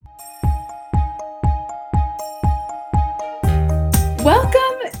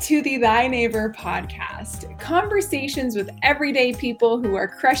Welcome to the Thy Neighbor podcast, conversations with everyday people who are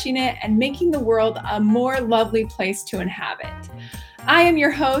crushing it and making the world a more lovely place to inhabit. I am your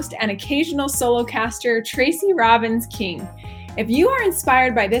host and occasional solo caster, Tracy Robbins King. If you are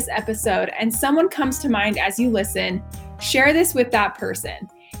inspired by this episode and someone comes to mind as you listen, share this with that person.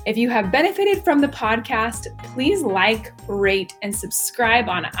 If you have benefited from the podcast, please like, rate, and subscribe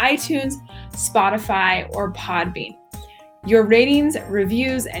on iTunes, Spotify, or Podbean. Your ratings,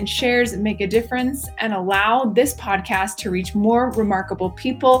 reviews, and shares make a difference and allow this podcast to reach more remarkable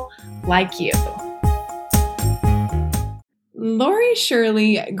people like you. Lori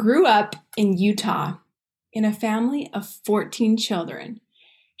Shirley grew up in Utah in a family of 14 children.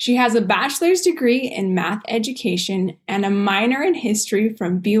 She has a bachelor's degree in math education and a minor in history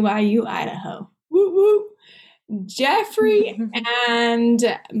from BYU, Idaho. Woo woo! Jeffrey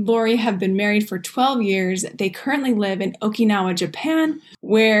and Lori have been married for 12 years. They currently live in Okinawa, Japan,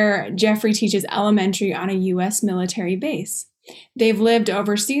 where Jeffrey teaches elementary on a U.S. military base. They've lived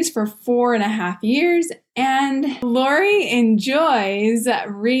overseas for 4.5 years, and Lori enjoys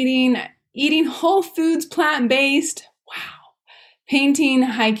reading, eating whole foods, plant-based, painting,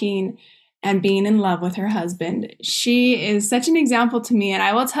 hiking, and being in love with her husband. She is such an example to me, and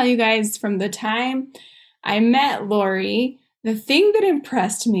I will tell you guys, from the time I met Lori, the thing that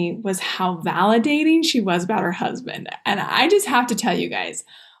impressed me was how validating she was about her husband. And I just have to tell you guys,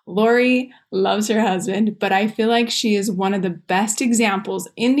 Lori loves her husband, but I feel like she is one of the best examples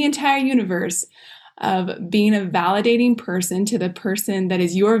in the entire universe of being a validating person to the person that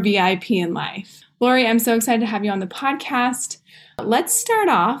is your VIP in life. Lori, I'm so excited to have you on the podcast. Let's start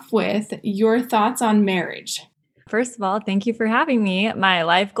off with your thoughts on marriage. First of all, thank you for having me. My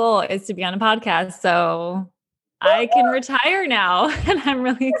life goal is to be on a podcast, so I can retire now, and I'm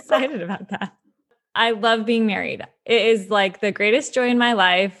really excited about that. I love being married. It is like the greatest joy in my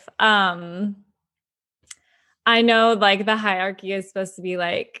life. I know like the hierarchy is supposed to be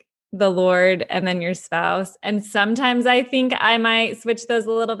like the Lord and then your spouse. And sometimes I think I might switch those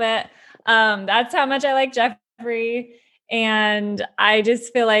a little bit. That's how much I like Jeffrey. And I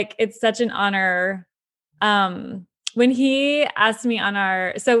just feel like it's such an honor. When he asked me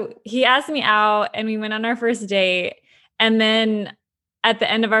he asked me out and we went on our first date. And then at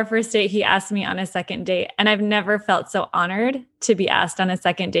the end of our first date, he asked me on a second date. And I've never felt so honored to be asked on a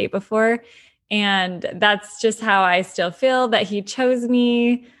second date before. And that's just how I still feel, that he chose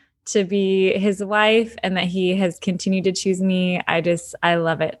me to be his wife and that he has continued to choose me. I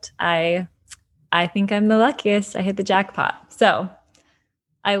love it. I think I'm the luckiest. I hit the jackpot. So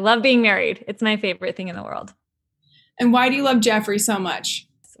I love being married. It's my favorite thing in the world. And why do you love Jeffrey so much?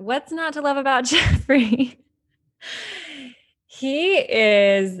 What's not to love about Jeffrey? He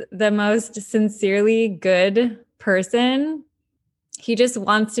is the most sincerely good person. He just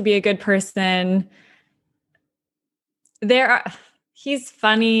wants to be a good person. He's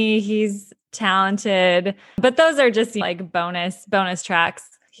funny, he's talented, but those are just like bonus tracks.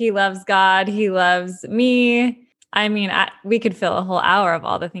 He loves God. He loves me. I mean, we could fill a whole hour of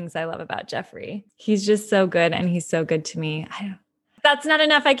all the things I love about Jeffrey. He's just so good, and he's so good to me. That's not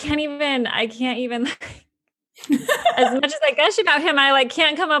enough. I can't even as much as I gush about him, I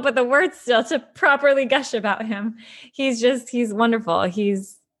can't come up with the words still to properly gush about him. He's wonderful.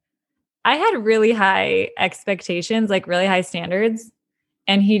 I had really high expectations, like really high standards,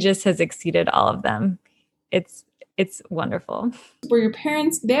 and he just has exceeded all of them. It's wonderful. Were your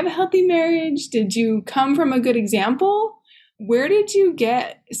parents, they have a healthy marriage? Did you come from a good example? Where did you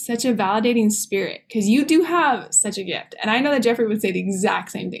get such a validating spirit? Because you do have such a gift. And I know that Jeffrey would say the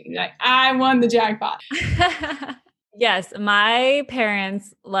exact same thing. He's like, I won the jackpot. Yes, my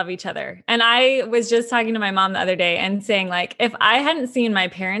parents love each other. And I was just talking to my mom the other day and saying, like, if I hadn't seen my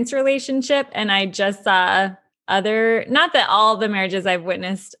parents' relationship and I just saw not that all the marriages I've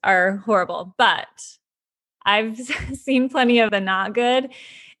witnessed are horrible, but I've seen plenty of the not good.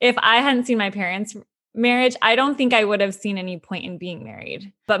 If I hadn't seen my parents' marriage, I don't think I would have seen any point in being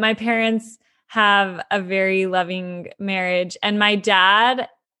married. But my parents have a very loving marriage. And my dad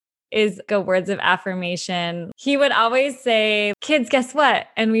is a words of affirmation. He would always say, kids, guess what?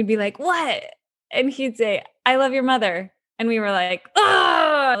 And we'd be like, what? And he'd say, I love your mother. And we were like,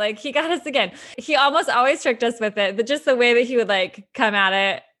 oh, like he got us again. He almost always tricked us with it, but just the way that he would like come at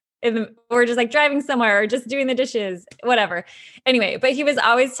it or just like driving somewhere or just doing the dishes, whatever. Anyway, but he was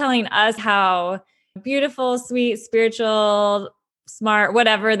always telling us how beautiful, sweet, spiritual, smart,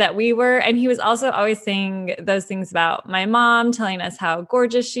 whatever that we were. And he was also always saying those things about my mom, telling us how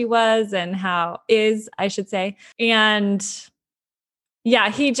gorgeous she was and I should say. And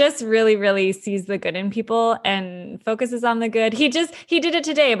Yeah, he just really, really sees the good in people and focuses on the good. He did it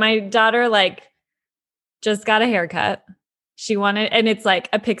today. My daughter just got a haircut. She wanted, and it's like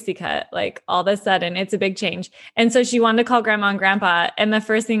a pixie cut, like all of a sudden it's a big change. And so she wanted to call grandma and grandpa. And the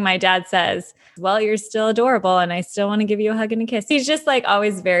first thing my dad says, well, you're still adorable. And I still want to give you a hug and a kiss. He's just like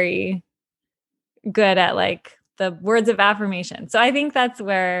always very good at like the words of affirmation. So I think that's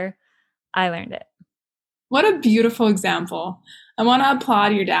where I learned it. What a beautiful example. I want to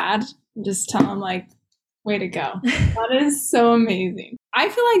applaud your dad and just tell him like, way to go. That is so amazing. I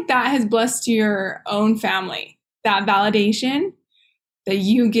feel like that has blessed your own family. That validation that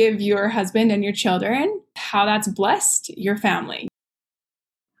you give your husband and your children, how that's blessed your family.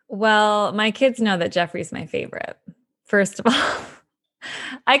 Well, my kids know that Jeffrey's my favorite. First of all,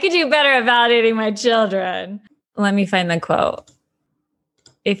 I could do better at validating my children. Let me find the quote.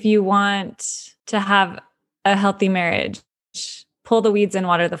 If you want to have a healthy marriage, pull the weeds and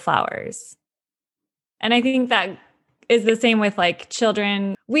water the flowers. And I think that is the same with like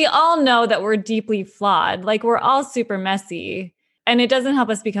children. We all know that we're deeply flawed. Like we're all super messy. And it doesn't help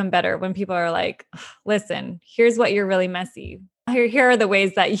us become better when people are like, listen, here's what you're really messy. Here are the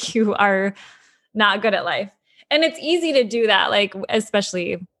ways that you are not good at life. And it's easy to do that. Like,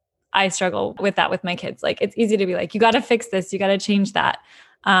 especially I struggle with that with my kids. Like it's easy to be like, you got to fix this. You got to change that.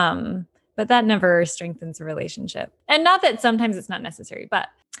 But that never strengthens a relationship. And not that sometimes it's not necessary, but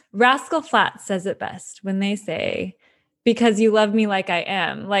Rascal Flatts says it best when they say, because you love me like I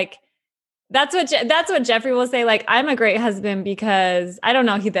am. Like that's what Jeffrey will say. Like, I'm a great husband because I don't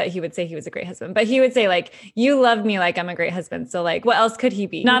know that he would say he was a great husband, but he would say like, you love me like I'm a great husband. So like, what else could he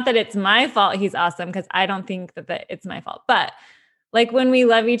be? Not that it's my fault he's awesome, because I don't think that it's my fault. But like when we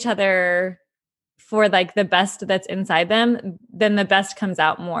love each other for like the best that's inside them, then the best comes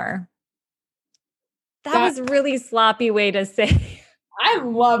out more. That was a really sloppy way to say. I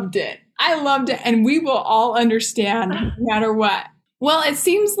loved it. And we will all understand no matter what. Well, it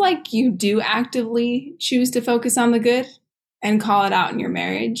seems like you do actively choose to focus on the good and call it out in your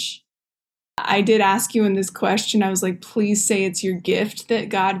marriage. I did ask you in this question, I was like, please say it's your gift that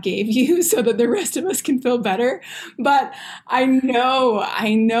God gave you so that the rest of us can feel better. But I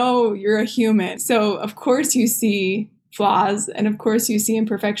know you're a human. So of course you see flaws and of course you see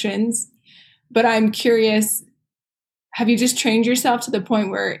imperfections. But I'm curious, have you just trained yourself to the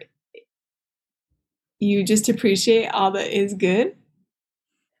point where you just appreciate all that is good?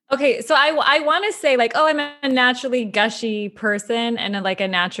 Okay, so I want to say like, oh, I'm a naturally gushy person and a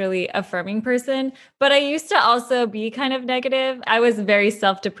naturally affirming person, but I used to also be kind of negative. I was very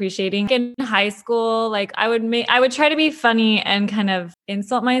self-depreciating in high school. Like I would try to be funny and kind of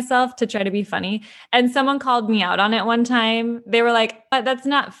insult myself to try to be funny. And someone called me out on it one time. They were like, but that's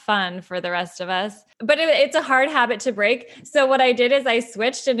not fun for the rest of us. But it's a hard habit to break. So what I did is I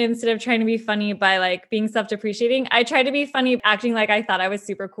switched, and instead of trying to be funny by like being self-depreciating, I tried to be funny acting like I thought I was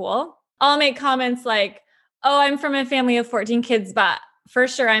super cool. I'll make comments like, oh, I'm from a family of 14 kids, but for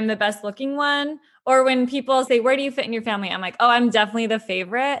sure I'm the best looking one. Or when people say, where do you fit in your family? I'm like, oh, I'm definitely the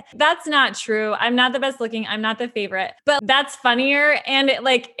favorite. That's not true. I'm not the best looking. I'm not the favorite, but that's funnier. And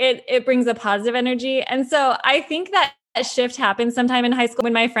it brings a positive energy. And so I think that shift happened sometime in high school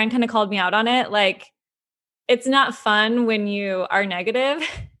when my friend kind of called me out on it. Like, it's not fun when you are negative.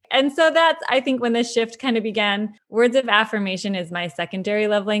 And so that's, I think when the shift kind of began, words of affirmation is my secondary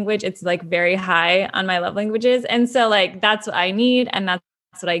love language. It's like very high on my love languages. And so like, that's what I need. And that's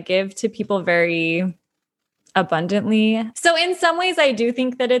what I give to people very abundantly. So in some ways, I do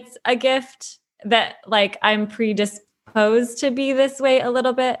think that it's a gift that like I'm predisposed to be this way a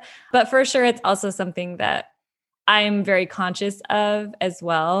little bit, but for sure, it's also something that I'm very conscious of as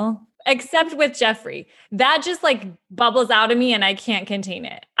well. Except with Jeffrey, that just like bubbles out of me and I can't contain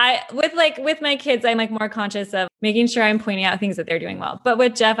it. With my kids, I'm like more conscious of making sure I'm pointing out things that they're doing well. But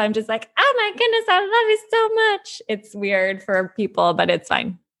with Jeff, I'm just like, oh my goodness, I love you so much. It's weird for people, but it's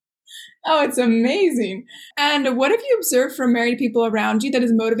fine. Oh, it's amazing. And what have you observed from married people around you that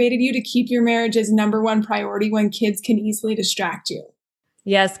has motivated you to keep your marriage as number one priority when kids can easily distract you?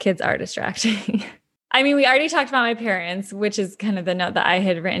 Yes, kids are distracting. I mean, we already talked about my parents, which is kind of the note that I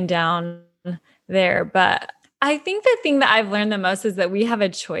had written down there. But I think the thing that I've learned the most is that we have a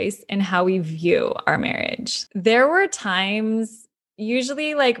choice in how we view our marriage. There were times,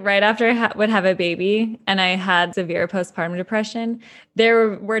 usually like right after I would have a baby and I had severe postpartum depression,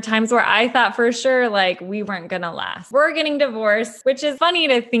 there were times where I thought for sure, like we weren't going to last. We're getting divorced, which is funny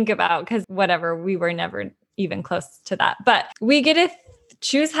to think about because whatever, we were never even close to that. But we get to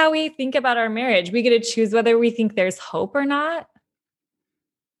choose how we think about our marriage. We get to choose whether we think there's hope or not.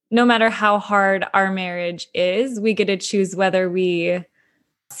 No matter how hard our marriage is, we get to choose whether we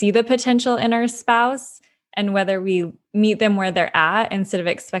see the potential in our spouse and whether we meet them where they're at instead of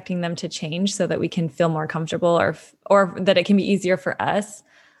expecting them to change so that we can feel more comfortable or that it can be easier for us.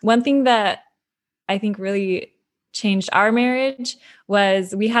 One thing that I think really changed our marriage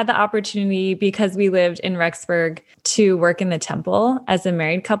was we had the opportunity, because we lived in Rexburg, to work in the temple as a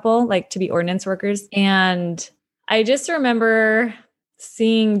married couple, like to be ordinance workers. And I just remember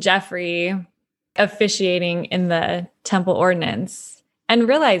seeing Jeffrey officiating in the temple ordinance and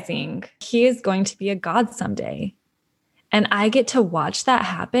realizing he is going to be a God someday. And I get to watch that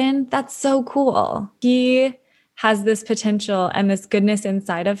happen. That's so cool. He has this potential and this goodness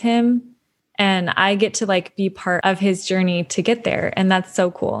inside of him. And I get to like be part of his journey to get there. And that's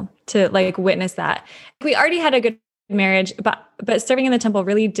so cool to like witness that. We already had a good marriage, but serving in the temple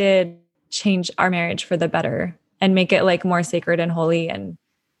really did change our marriage for the better and make it like more sacred and holy. And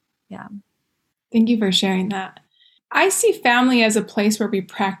yeah. Thank you for sharing that. I see family as a place where we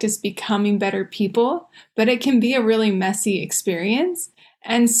practice becoming better people, but it can be a really messy experience.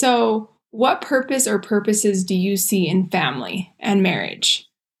 And so what purpose or purposes do you see in family and marriage?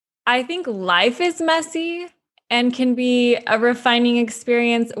 I think life is messy and can be a refining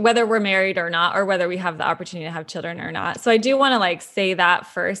experience, whether we're married or not, or whether we have the opportunity to have children or not. So I do want to like say that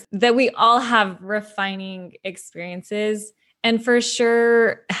first, that we all have refining experiences. And for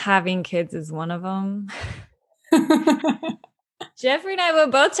sure, having kids is one of them. Jeffrey and I will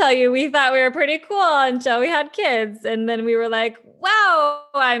both tell you, we thought we were pretty cool until we had kids. And then we were like, wow,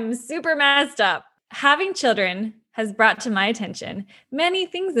 I'm super messed up. Having children has brought to my attention many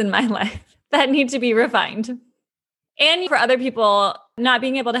things in my life that need to be refined. And for other people, not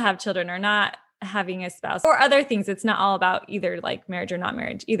being able to have children or not having a spouse or other things, it's not all about either like marriage or not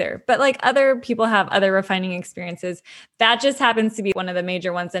marriage either. But like other people have other refining experiences. That just happens to be one of the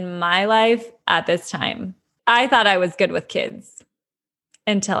major ones in my life at this time. I thought I was good with kids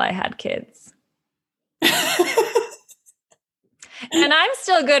until I had kids. And I'm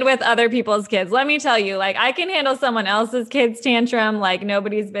still good with other people's kids. Let me tell you, like I can handle someone else's kid's tantrum like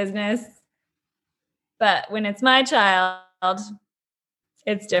nobody's business. But when it's my child,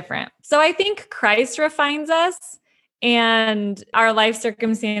 it's different. So I think Christ refines us and our life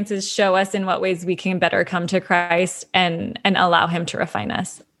circumstances show us in what ways we can better come to Christ and allow him to refine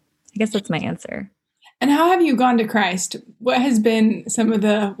us. I guess that's my answer. And how have you gone to Christ? What has been some of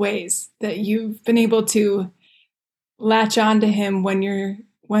the ways that you've been able to latch on to him when you're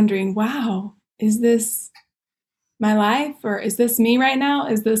wondering, wow, is this my life? Or is this me right now?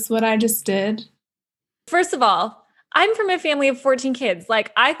 Is this what I just did? First of all, I'm from a family of 14 kids.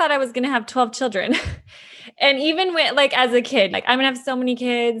 Like I thought I was going to have 12 children. And even when, like as a kid, like I'm going to have so many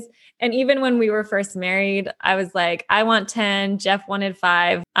kids. And even when we were first married, I was like, I want 10. Jeff wanted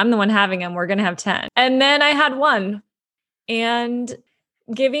 5. I'm the one having them. We're going to have 10. And then I had 1. And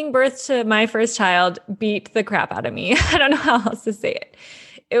giving birth to my first child beat the crap out of me. I don't know how else to say it.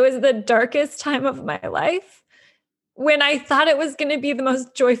 It was the darkest time of my life when I thought it was going to be the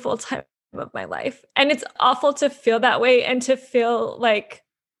most joyful time of my life. And it's awful to feel that way and to feel like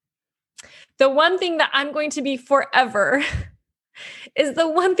the one thing that I'm going to be forever is the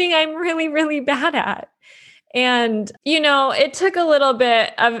one thing I'm really, really bad at. And, you know, it took a little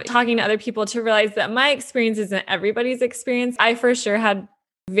bit of talking to other people to realize that my experience isn't everybody's experience. I for sure had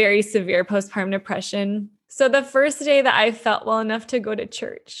very severe postpartum depression. So the first day that I felt well enough to go to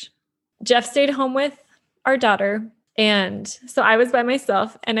church, Jeff stayed home with our daughter. And so I was by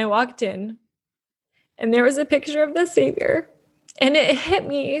myself and I walked in and there was a picture of the Savior and it hit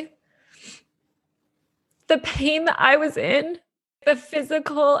me. The pain that I was in, the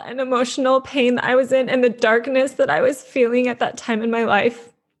physical and emotional pain that I was in and the darkness that I was feeling at that time in my life.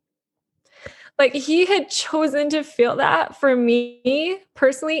 Like he had chosen to feel that for me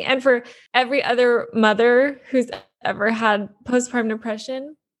personally and for every other mother who's ever had postpartum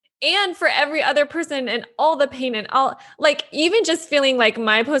depression and for every other person and all the pain and all, like even just feeling like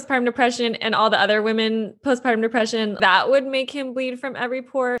my postpartum depression and all the other women postpartum depression, that would make him bleed from every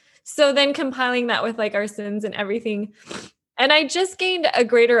pore. So then compiling that with like our sins and everything. And I just gained a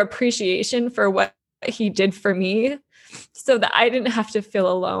greater appreciation for what he did for me so that I didn't have to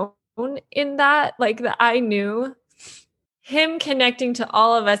feel alone in that, like that I knew him connecting to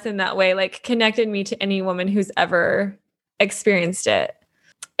all of us in that way, like connected me to any woman who's ever experienced it.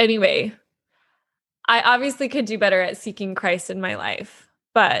 Anyway, I obviously could do better at seeking Christ in my life,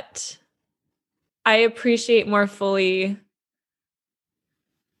 but I appreciate more fully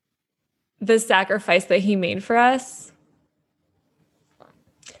the sacrifice that he made for us.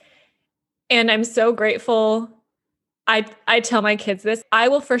 And I'm so grateful. I tell my kids this, I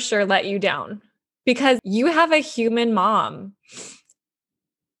will for sure let you down because you have a human mom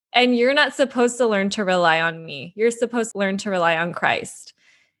And you're not supposed to learn to rely on me. You're supposed to learn to rely on Christ.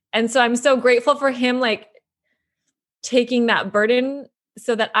 And so I'm so grateful for him, like taking that burden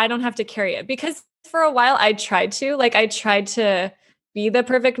so that I don't have to carry it. Because for a while I tried to be the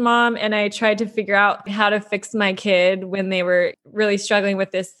perfect mom, and I tried to figure out how to fix my kid when they were really struggling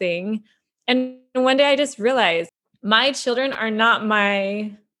with this thing. And one day I just realized my children are not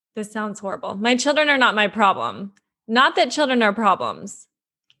this sounds horrible. My children are not my problem. Not that children are problems.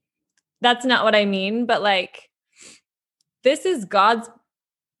 That's not what I mean, but like, this is God's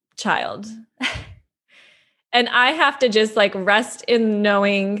child. And I have to just like rest in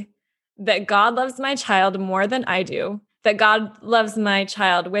knowing that God loves my child more than I do, that God loves my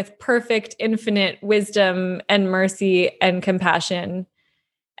child with perfect, infinite wisdom and mercy and compassion,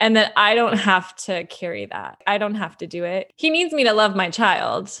 and that I don't have to carry that. I don't have to do it. He needs me to love my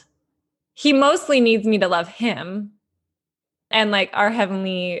child. He mostly needs me to love him and like our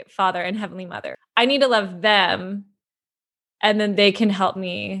Heavenly Father and Heavenly Mother. I need to love them, and then they can help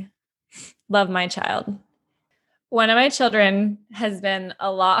me love my child. One of my children has been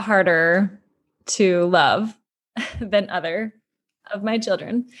a lot harder to love than other of my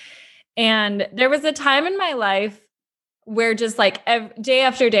children. And there was a time in my life where just like day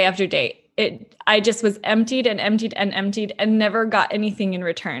after day after day, I just was emptied and emptied and emptied and never got anything in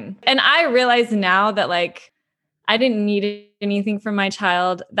return. And I realize now that like, I didn't need anything from my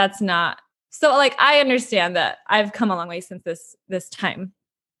child. That's not, so like, I understand that I've come a long way since this time,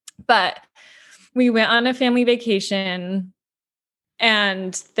 but we went on a family vacation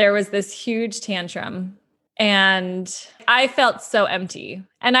and there was this huge tantrum and I felt so empty.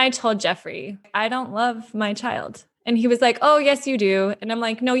 And I told Jeffrey, I don't love my child. And he was like, oh, yes, you do. And I'm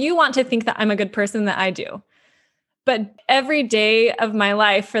like, no, you want to think that I'm a good person, that I do. But every day of my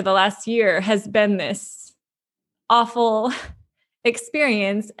life for the last year has been this awful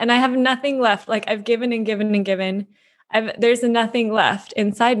experience. And I have nothing left. Like I've given and given and given. There's nothing left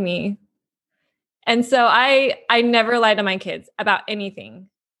inside me. And so I never lie to my kids about anything.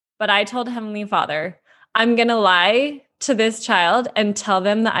 But I told Heavenly Father, I'm going to lie to this child and tell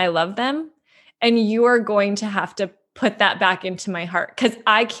them that I love them. And you are going to have to put that back into my heart because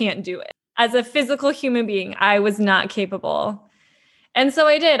I can't do it. As a physical human being, I was not capable. And so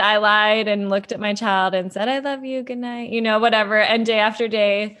I did. I lied and looked at my child and said, I love you. Good night, whatever. And day after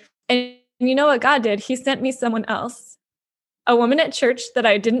day. And you know what God did? He sent me someone else, a woman at church that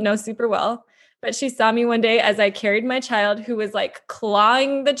I didn't know super well. But she saw me one day as I carried my child, who was like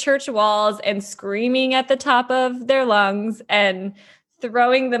clawing the church walls and screaming at the top of their lungs and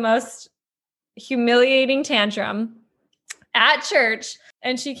throwing the most humiliating tantrum at church.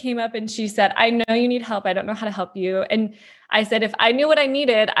 And she came up and she said, I know you need help. I don't know how to help you. And I said, if I knew what I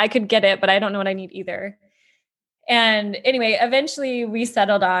needed, I could get it, but I don't know what I need either. And anyway, eventually we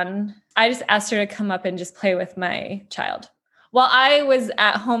settled on, I just asked her to come up and just play with my child. While I was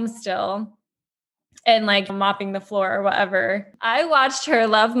at home still and like mopping the floor or whatever, I watched her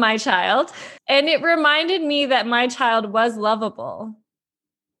love my child. And it reminded me that my child was lovable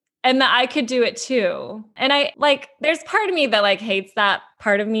and that I could do it too. And there's part of me that like hates that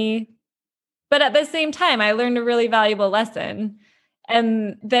part of me. But at the same time, I learned a really valuable lesson,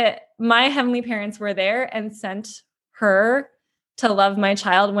 and that my heavenly parents were there and sent her to love my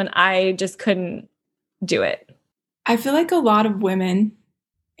child when I just couldn't do it. I feel like a lot of women,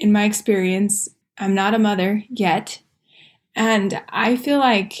 in my experience, I'm not a mother yet. And I feel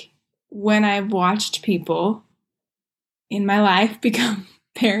like when I've watched people in my life become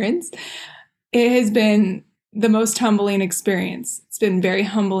parents, it has been the most humbling experience. It's been very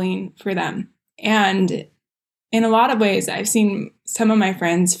humbling for them. And in a lot of ways, I've seen some of my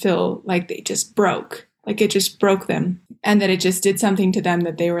friends feel like they just broke, like it just broke them, and that it just did something to them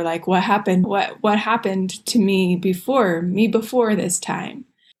that they were like, what happened? What happened to me before this time?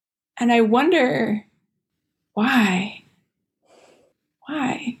 And I wonder why?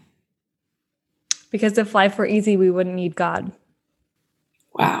 Why? Because if life were easy, we wouldn't need God.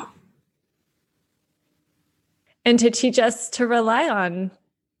 Wow. And to teach us to rely on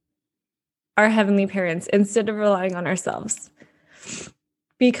our heavenly parents instead of relying on ourselves,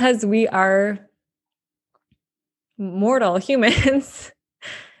 because we are mortal humans.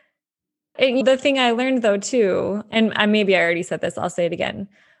 And the thing I learned though too, and maybe I already said this, I'll say it again,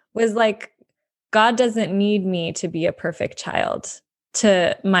 was like, God doesn't need me to be a perfect child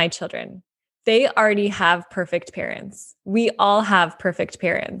to my children. They already have perfect parents. We all have perfect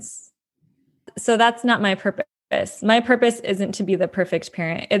parents. So that's not my purpose. My purpose isn't to be the perfect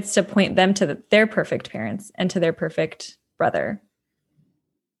parent. It's to point them to their perfect parents and to their perfect brother.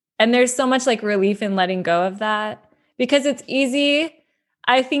 And there's so much like relief in letting go of that, because it's easy.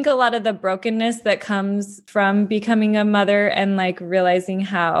 I think a lot of the brokenness that comes from becoming a mother and like realizing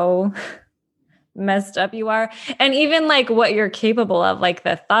how messed up you are, and even like what you're capable of, like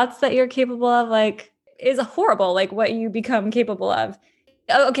the thoughts that you're capable of, like is horrible, like what you become capable of.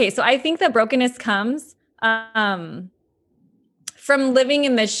 Okay, so I think that brokenness comes from living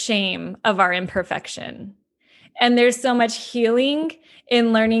in the shame of our imperfection. And there's so much healing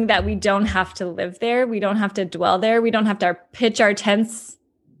in learning that we don't have to live there. We don't have to dwell there. We don't have to pitch our tents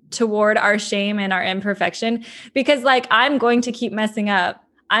toward our shame and our imperfection, because like I'm going to keep messing up.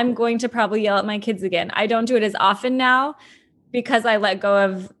 I'm going to probably yell at my kids again. I don't do it as often now because I let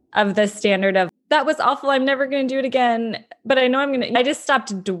go of the standard of that was awful. I'm never going to do it again. But I know I just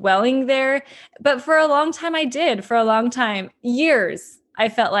stopped dwelling there. But for a long time, I did. For a long time, years, I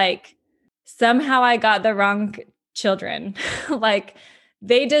felt like somehow I got the wrong children. Like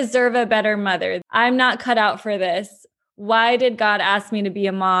they deserve a better mother. I'm not cut out for this. Why did God ask me to be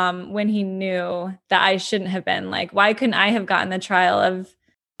a mom when he knew that I shouldn't have been? Like, why couldn't I have gotten the trial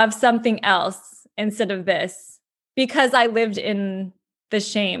of something else instead of this? Because I lived in the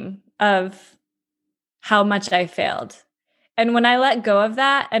shame of how much I failed. And when I let go of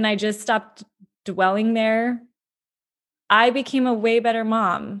that and I just stopped dwelling there, I became a way better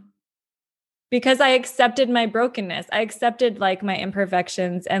mom because I accepted my brokenness. I accepted like my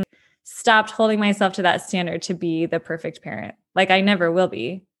imperfections and stopped holding myself to that standard to be the perfect parent. Like I never will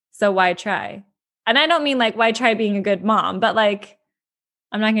be. So why try? And I don't mean like, why try being a good mom, but like,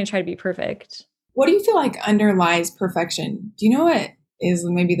 I'm not going to try to be perfect. What do you feel like underlies perfection? Do you know what is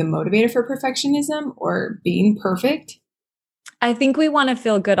maybe the motivator for perfectionism or being perfect? I think we want to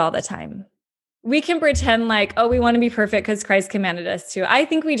feel good all the time. We can pretend like, oh, we want to be perfect because Christ commanded us to. I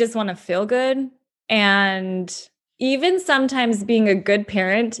think we just want to feel good. And even sometimes being a good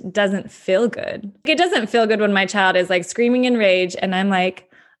parent doesn't feel good. It doesn't feel good when my child is like screaming in rage and I'm like,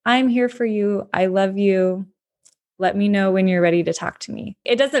 I'm here for you. I love you. Let me know when you're ready to talk to me.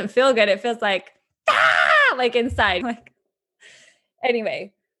 It doesn't feel good. It feels like, like inside. Like,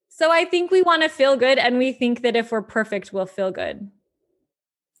 anyway, so I think we want to feel good and we think that if we're perfect, we'll feel good.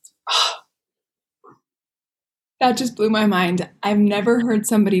 That just blew my mind. I've never heard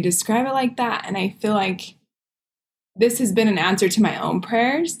somebody describe it like that. And I feel like this has been an answer to my own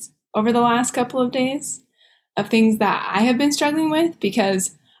prayers over the last couple of days of things that I have been struggling with,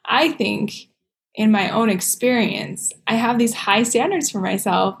 because I think in my own experience, I have these high standards for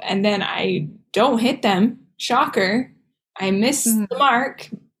myself and then I don't hit them. Shocker. I miss the mark.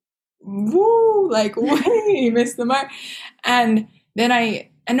 Woo, like way miss the mark. And then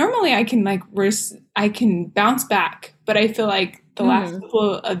normally I can I can bounce back, but I feel like the last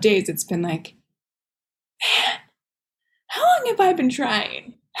couple of days it's been like, man, how long have I been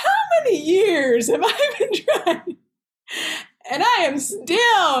trying? How many years have I been trying? And I am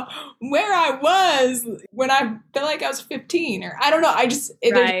still where I was when I felt like I was 15, or I don't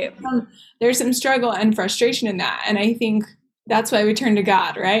know. There's some struggle and frustration in that. And I think that's why we turn to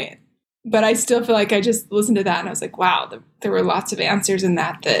God, right? But I still feel like I just listened to that and I was like, wow, there were lots of answers in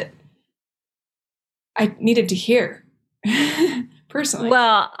that I needed to hear personally.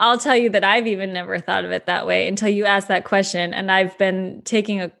 Well, I'll tell you that I've even never thought of it that way until you asked that question. And I've been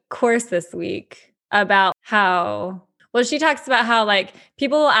taking a course this week about how, well, she talks about how like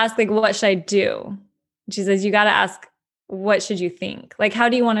people will ask like, what should I do? She says, you got to ask, what should you think? Like, how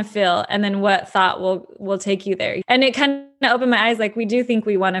do you want to feel? And then what thought will take you there? And it kind of opened my eyes. Like we do think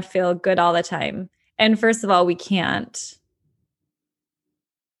we want to feel good all the time. And first of all, we can't.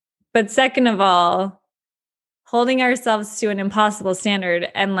 But second of all, holding ourselves to an impossible standard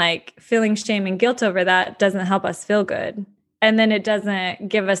and like feeling shame and guilt over that doesn't help us feel good. And then it doesn't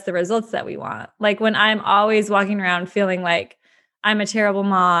give us the results that we want. Like when I'm always walking around feeling like I'm a terrible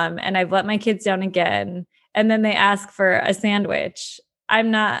mom and I've let my kids down again, and then they ask for a sandwich, I'm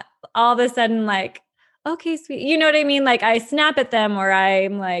not all of a sudden like, okay, sweet. You know what I mean? Like I snap at them or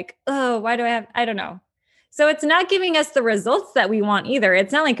I'm like, oh, why do I don't know. So it's not giving us the results that we want either.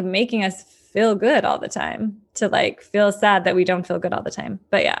 It's not like making us feel good all the time to like feel sad that we don't feel good all the time.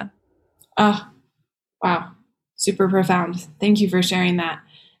 But yeah. Oh, wow. Super profound. Thank you for sharing that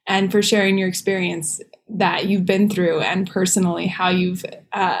and for sharing your experience that you've been through and personally how you've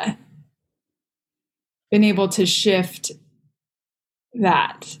been able to shift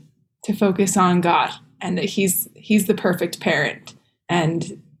that to focus on God and that he's the perfect parent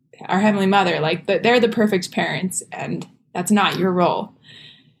and our Heavenly Mother, like they're the perfect parents and that's not your role.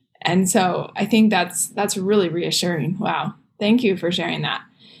 And so I think that's really reassuring. Wow. Thank you for sharing that.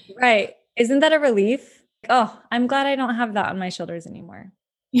 Right. Isn't that a relief? Oh, I'm glad I don't have that on my shoulders anymore.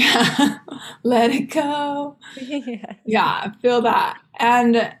 Yeah. Let it go. Yeah. Feel that.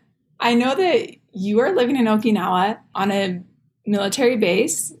 And I know that you are living in Okinawa on a military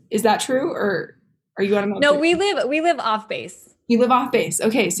base. Is that true? Or are you on a military No, we live off base. You live off base.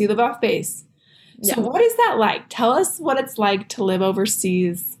 Okay, so you live off base. So Yeah. what is that like? Tell us what it's like to live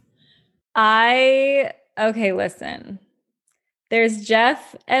overseas. Okay, listen. There's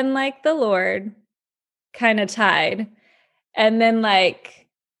Jeff and like the Lord kind of tied. And then like,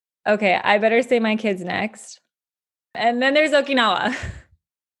 okay, I better say my kids next. And then there's Okinawa.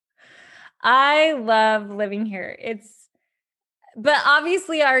 I love living here. But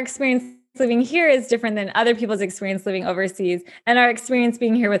obviously our experience living here is different than other people's experience living overseas. And our experience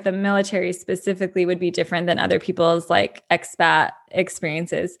being here with the military specifically would be different than other people's like expat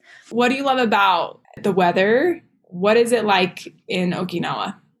experiences. What do you love about the weather? What is it like in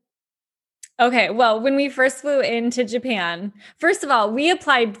Okinawa? Okay, well, when we first flew into Japan, first of all, we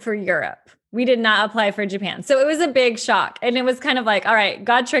applied for Europe. We did not apply for Japan. So it was a big shock. And it was kind of like, all right,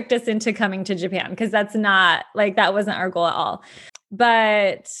 God tricked us into coming to Japan because that wasn't our goal at all.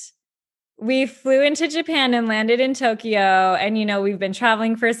 But we flew into Japan and landed in Tokyo. And, we've been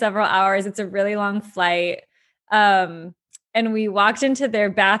traveling for several hours. It's a really long flight. And we walked into their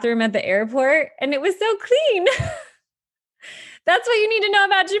bathroom at the airport and it was so clean. That's what you need to know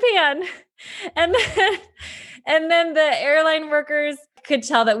about Japan. And then the airline workers could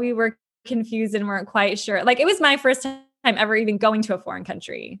tell that we were confused and weren't quite sure. Like, it was my first time ever even going to a foreign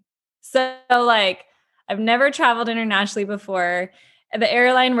country. So like, I've never traveled internationally before. The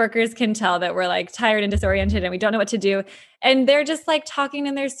airline workers can tell that we're like tired and disoriented and we don't know what to do. And they're just like talking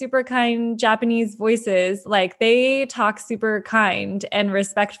in their super kind Japanese voices. Like, they talk super kind and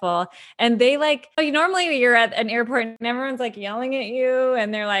respectful. And they normally you're at an airport and everyone's like yelling at you.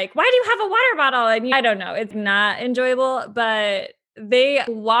 And they're like, why do you have a water bottle? And I don't know, it's not enjoyable, but they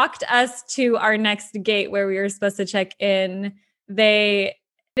walked us to our next gate where we were supposed to check in. And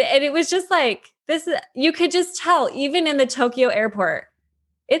it was just like, you could just tell, even in the Tokyo airport,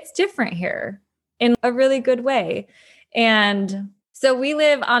 it's different here in a really good way. And so we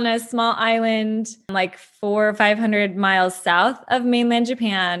live on a small island, like 400 or 500 miles south of mainland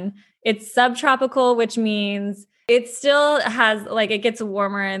Japan. It's subtropical, which means it still has it gets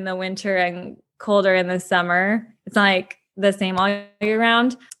warmer in the winter and colder in the summer. It's not like the same all year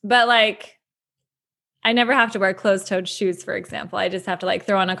round, but I never have to wear closed-toed shoes, for example. I just have to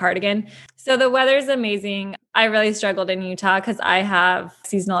throw on a cardigan. So the weather's amazing. I really struggled in Utah because I have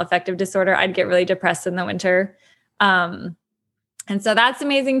seasonal affective disorder. I'd get really depressed in the winter. And so that's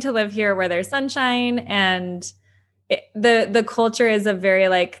amazing to live here where there's sunshine, and the culture is a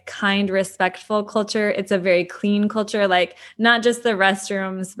very kind, respectful culture. It's a very clean culture, not just the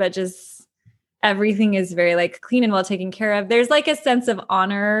restrooms, but just everything is very clean and well taken care of. There's a sense of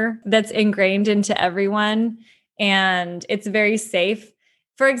honor that's ingrained into everyone, and it's very safe.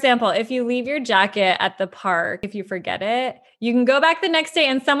 For example, if you leave your jacket at the park, if you forget it, you can go back the next day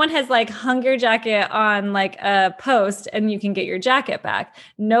and someone has hung your jacket on a post and you can get your jacket back.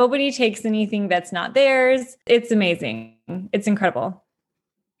 Nobody takes anything that's not theirs. It's amazing. It's incredible.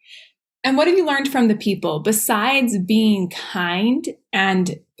 And what have you learned from the people besides being kind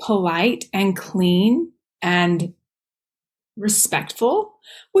and polite and clean and respectful,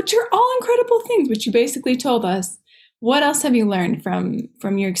 which are all incredible things, which you basically told us? What else have you learned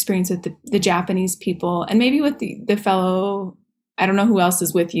from your experience with the Japanese people and maybe with the fellow, I don't know who else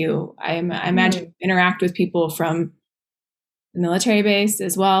is with you. I imagine you interact with people from the military base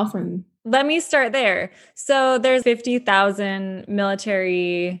as well. Let me start there. So there's 50,000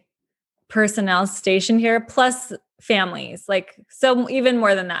 military personnel stationed here, plus families, so even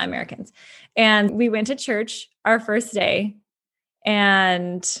more than that, Americans. And we went to church our first day,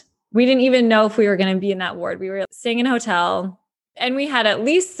 and we didn't even know if we were going to be in that ward. We were staying in a hotel, and we had at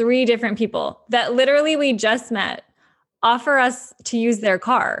least 3 different people that literally we just met offer us to use their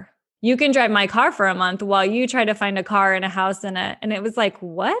car. You can drive my car for a month while you try to find a car and a house and it was like,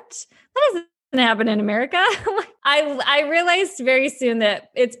 what? That doesn't happen in America. I realized very soon that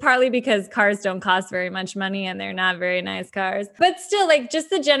it's partly because cars don't cost very much money and they're not very nice cars, but still just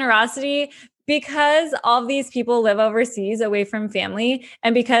the generosity, because all of these people live overseas away from family.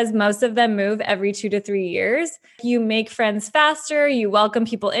 And because most of them move every 2 to 3 years, you make friends faster. You welcome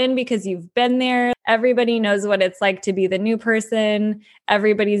people in because you've been there. Everybody knows what it's like to be the new person.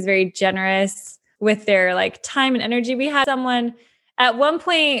 Everybody's very generous with their time and energy. We had someone at one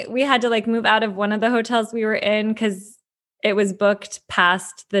point, we had to move out of one of the hotels we were in because it was booked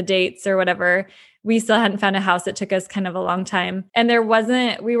past the dates or whatever. We still hadn't found a house. It took us kind of a long time. And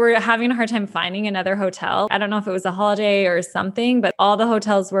we were having a hard time finding another hotel. I don't know if it was a holiday or something, but all the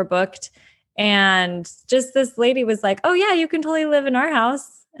hotels were booked. And just this lady was like, oh yeah, you can totally live in our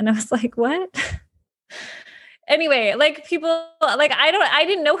house. And I was like, what? Anyway, like people, like I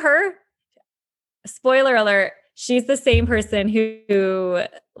didn't know her. Spoiler alert, she's the same person who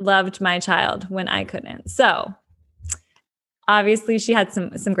loved my child when I couldn't. So obviously she had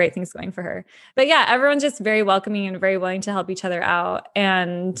some great things going for her. But yeah, everyone's just very welcoming and very willing to help each other out.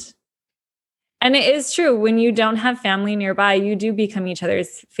 And it is true, when you don't have family nearby, you do become each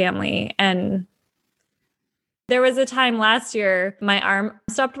other's family. And there was a time last year, my arm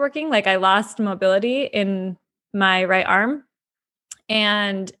stopped working. Like I lost mobility in my right arm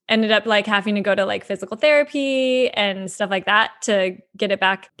and ended up like having to go to like physical therapy and stuff like that to get it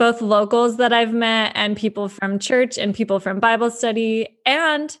back. Both locals that I've met and people from church and people from Bible study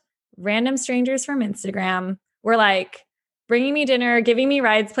and random strangers from Instagram were like bringing me dinner, giving me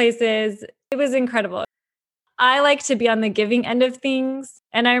rides places. It was incredible. I like to be on the giving end of things.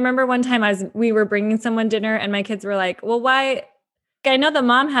 And I remember one time we were bringing someone dinner and my kids were like, well, why? I know the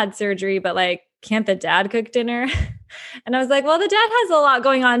mom had surgery, but like, can't the dad cook dinner? And I was like, well, the dad has a lot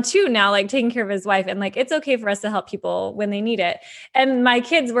going on too now, like taking care of his wife. And like, it's okay for us to help people when they need it. And my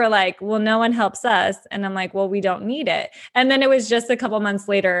kids were like, well, no one helps us. And I'm like, well, we don't need it. And then it was just a couple months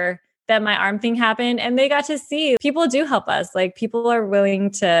later that my arm thing happened and they got to see people do help us. Like people are willing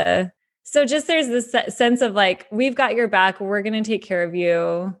to. So just there's this sense of like, we've got your back. We're going to take care of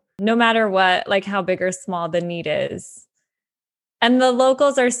you no matter what, like how big or small the need is. And the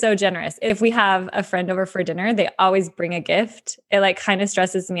locals are so generous. If we have a friend over for dinner, they always bring a gift. It like kind of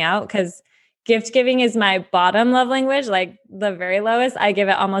stresses me out because gift giving is my bottom love language, like the very lowest. I give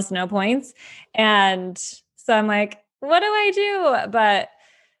it almost no points. And so I'm like, what do I do? But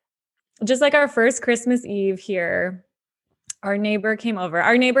just like our first Christmas Eve here, our neighbor came over.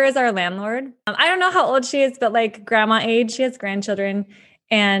 Our neighbor is our landlord. I don't know how old she is, but like grandma age, she has grandchildren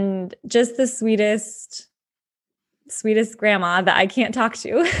and just the sweetest grandma that I can't talk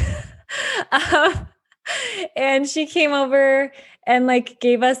to. And she came over and like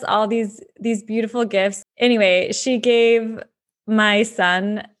gave us all these beautiful gifts. Anyway, she gave my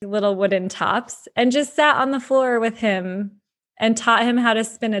son little wooden tops and just sat on the floor with him and taught him how to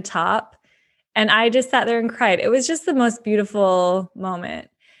spin a top. And I just sat there and cried. It was just the most beautiful moment.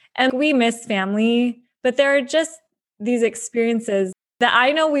 And we miss family, but there are just these experiences that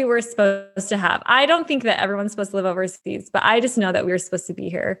I know we were supposed to have. I don't think that everyone's supposed to live overseas, but I just know that we were supposed to be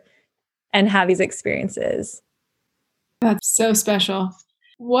here and have these experiences. That's so special.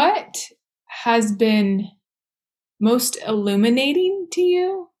 What has been most illuminating to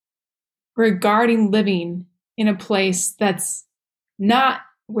you regarding living in a place that's not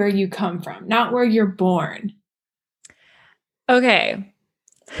where you come from, not where you're born? Okay.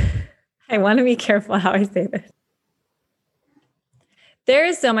 I want to be careful how I say this. There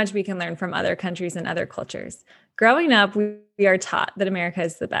is so much we can learn from other countries and other cultures. Growing up, we are taught that America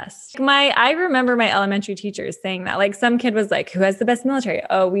is the best. I remember my elementary teachers saying that, like some kid was like, who has the best military?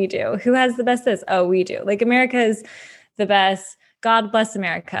 Oh, we do. Who has the best this? Oh, we do. Like America is the best. God bless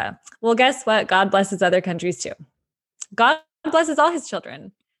America. Well, guess what? God blesses other countries too. God blesses all his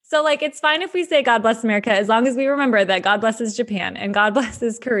children. So like, it's fine if we say God bless America, as long as we remember that God blesses Japan and God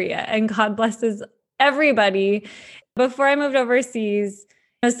blesses Korea and God blesses everybody. Before I moved overseas,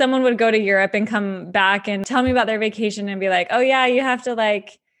 someone would go to Europe and come back and tell me about their vacation and be like, oh yeah, you have to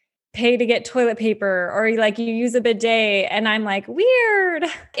like pay to get toilet paper or like you use a bidet. And I'm like, weird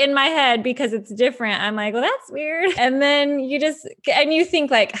in my head because it's different. I'm like, well, that's weird. And then you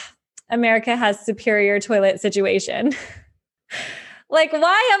think like America has superior toilet situation. Like,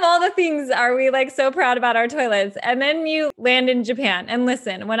 why of all the things are we like so proud about our toilets? And then you land in Japan and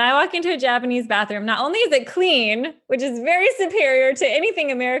listen, when I walk into a Japanese bathroom, not only is it clean, which is very superior to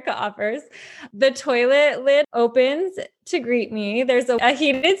anything America offers, the toilet lid opens to greet me. There's a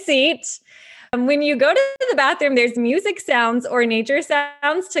heated seat. When you go to the bathroom, there's music sounds or nature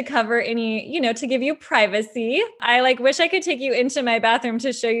sounds to cover any, to give you privacy. I like wish I could take you into my bathroom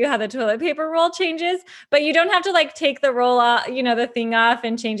to show you how the toilet paper roll changes, but you don't have to like take the roll off, the thing off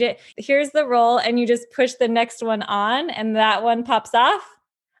and change it. Here's the roll and you just push the next one on and that one pops off.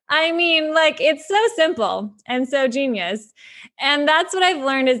 I mean, like it's so simple and so genius. And that's what I've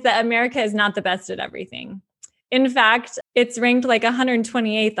learned is that America is not the best at everything. In fact, it's ranked like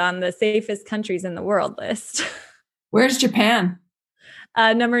 128th on the safest countries in the world list. Where's Japan?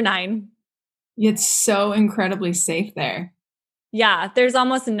 Number 9. It's so incredibly safe there. Yeah, there's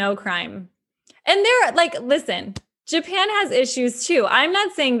almost no crime. And they're like, listen, Japan has issues too. I'm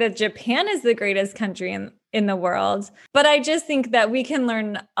not saying that Japan is the greatest country in the world, but I just think that we can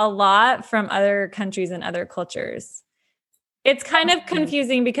learn a lot from other countries and other cultures. It's kind of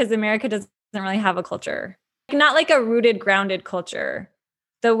confusing because America doesn't really have a culture, not like a rooted, grounded culture,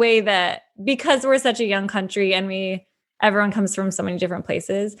 the way that, because we're such a young country and everyone comes from so many different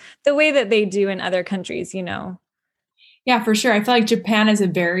places, the way that they do in other countries, you know? Yeah, for sure. I feel like Japan is a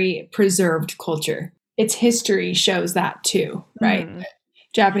very preserved culture. Its history shows that too, right? Mm.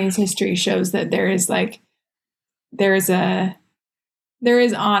 Japanese history shows that there is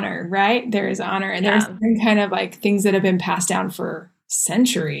honor, right? There is honor, and there's kind of like things that have been passed down for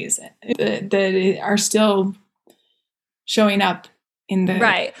centuries that are still showing up in the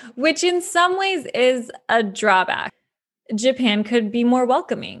right, which in some ways is a drawback. Japan could be more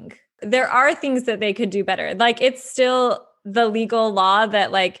welcoming. There are things that they could do better. Like, it's still the legal law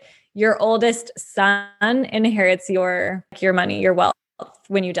that like your oldest son inherits your money, your wealth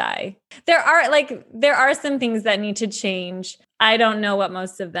when you die. There are some things that need to change. I don't know what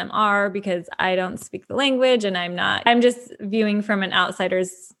most of them are because I don't speak the language and I'm just viewing from an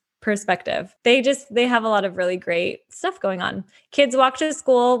outsider's perspective. They have a lot of really great stuff going on. Kids walk to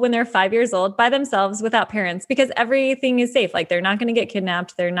school when they're 5 years old by themselves without parents because everything is safe. Like, they're not going to get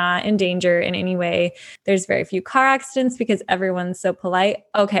kidnapped. They're not in danger in any way. There's very few car accidents because everyone's so polite.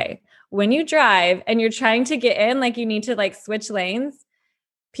 Okay. When you drive and you're trying to get in, like, you need to like switch lanes,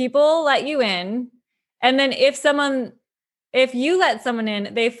 people let you in. And then if you let someone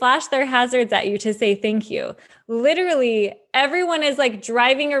in, they flash their hazards at you to say thank you. Literally, everyone is like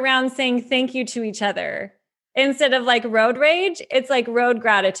driving around saying thank you to each other. Instead of like road rage, it's like road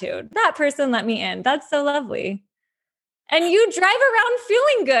gratitude. That person let me in. That's so lovely. And you drive around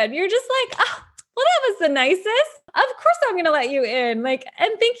feeling good. You're just like, oh, well, that was the nicest. Of course I'm going to let you in. Like,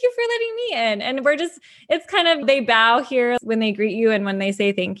 and thank you for letting me in. And it's kind of, they bow here when they greet you. And when they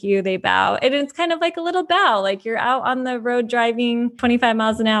say thank you, they bow. And it's kind of like a little bow. Like, you're out on the road driving 25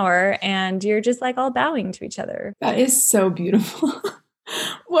 miles an hour and you're just like all bowing to each other. That is so beautiful.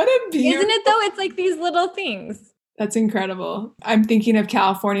 What a beautiful. Isn't it though? It's like these little things. That's incredible. I'm thinking of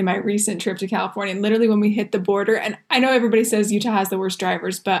California, my recent trip to California, and literally when we hit the border, and I know everybody says Utah has the worst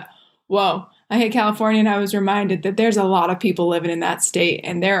drivers, but whoa, I hit California and I was reminded that there's a lot of people living in that state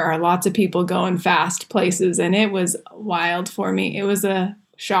and there are lots of people going fast places, and it was wild for me. It was a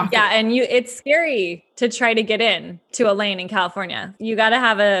shock. Yeah, and it's scary to try to get in to a lane in California. You got to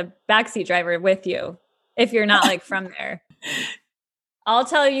have a backseat driver with you if you're not like from there. I'll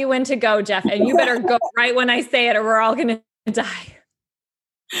tell you when to go, Jeff, and you better go right when I say it or we're all going to die.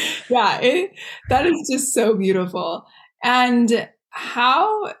 Yeah, that is just so beautiful. And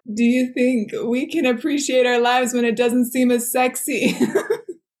how do you think we can appreciate our lives when it doesn't seem as sexy?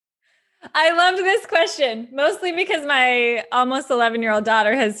 I loved this question, mostly because my almost 11-year-old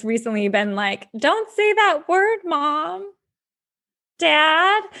daughter has recently been like, don't say that word, Mom.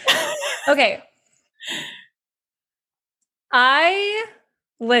 Dad. Okay.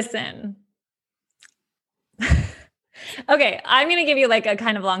 Listen. Okay, I'm going to give you like a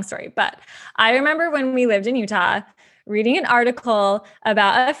kind of long story, but I remember when we lived in Utah reading an article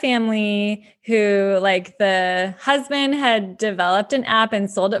about a family who, like, the husband had developed an app and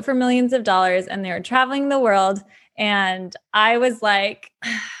sold it for millions of dollars, and they were traveling the world. And I was like,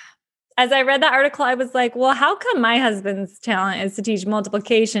 as I read that article, I was like, well, how come my husband's talent is to teach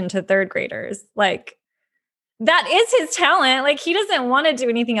multiplication to third graders? Like, that is his talent. Like, he doesn't want to do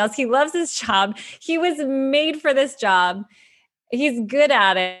anything else. He loves his job. He was made for this job. He's good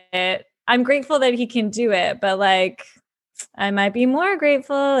at it. I'm grateful that he can do it, but like, I might be more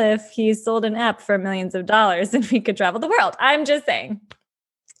grateful if he sold an app for millions of dollars and we could travel the world. I'm just saying.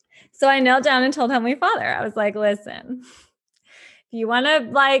 So I knelt down and told Heavenly Father, I was like, listen, if you want to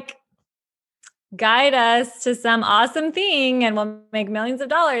like guide us to some awesome thing and we'll make millions of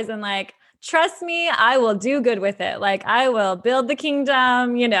dollars, and like, trust me, I will do good with it. Like, I will build the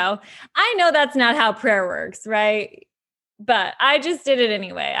kingdom, you know. I know that's not how prayer works, right? But I just did it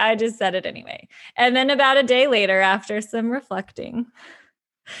anyway. I just said it anyway. And then about a day later, after some reflecting,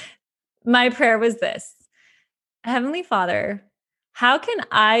 my prayer was this: Heavenly Father, how can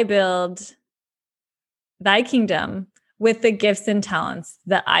I build thy kingdom with the gifts and talents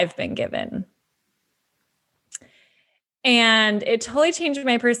that I've been given? And it totally changed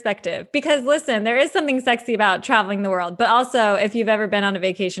my perspective, because listen, there is something sexy about traveling the world, but also if you've ever been on a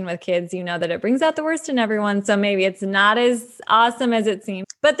vacation with kids, you know that it brings out the worst in everyone. So maybe it's not as awesome as it seems,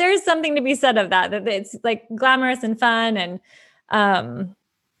 but there's something to be said of that it's like glamorous and fun.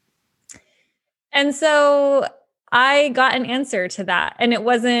 And so I got an answer to that, and it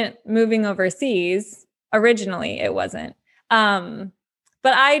wasn't moving overseas. Originally, it wasn't.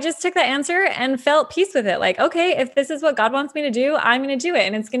 But I just took that answer and felt peace with it. Like, okay, if this is what God wants me to do, I'm going to do it.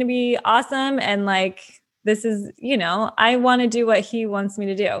 And it's going to be awesome. And like, this is, you know, I want to do what he wants me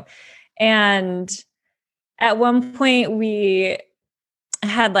to do. And at one point we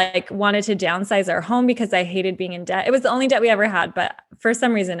had like wanted to downsize our home because I hated being in debt. It was the only debt we ever had, but for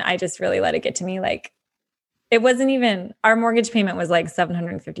some reason I just really let it get to me. Like it wasn't even, our mortgage payment was like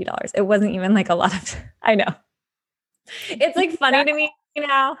 $750. It wasn't even like a lot of, I know. It's like funny to me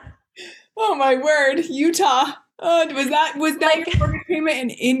now. Oh my word, Utah. Was that like, your mortgage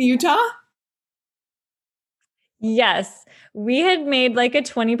payment in Utah? Yes. We had made like a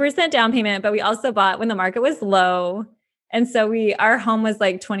 20% down payment, but we also bought when the market was low. And so our home was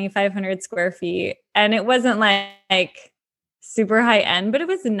like 2,500 square feet, and it wasn't like super high end, but it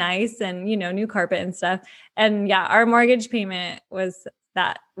was nice and, new carpet and stuff. And yeah, our mortgage payment was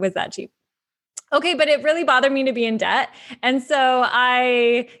that cheap. Okay, but it really bothered me to be in debt. And so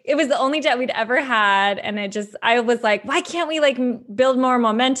it was the only debt we'd ever had. And I was like, why can't we like build more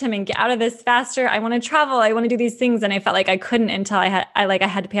momentum and get out of this faster? I want to travel. I want to do these things. And I felt like I couldn't until I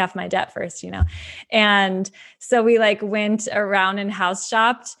had to pay off my debt first, And so we like went around and house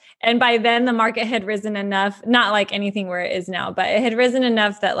shopped. And by then the market had risen enough, not like anything where it is now, but it had risen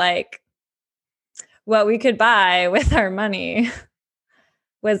enough that like what we could buy with our money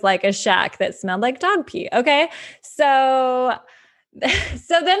was like a shack that smelled like dog pee. Okay. So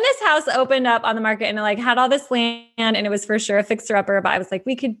then this house opened up on the market and it like had all this land and it was for sure a fixer upper, but I was like,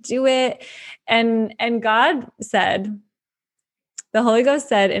 we could do it. And God said, the Holy Ghost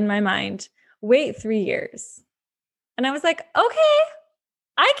said in my mind, wait 3 years. And I was like, okay,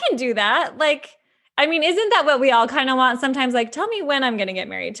 I can do that. Like, I mean, isn't that what we all kind of want sometimes? Like, tell me when I'm going to get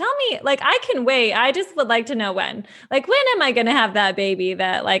married. Tell me, like, I can wait. I just would like to know when. Like, when am I going to have that baby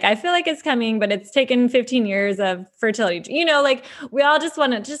that, like, I feel like it's coming, but it's taken 15 years of fertility. Like, we all just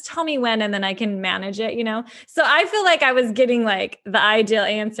want to just tell me when, and then I can manage it, So I feel like I was getting, like, the ideal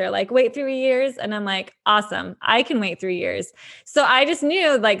answer, like, wait 3 years. And I'm like, awesome, I can wait 3 years. So I just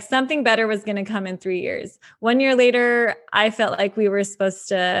knew, like, something better was going to come in 3 years. 1 year later, I felt like we were supposed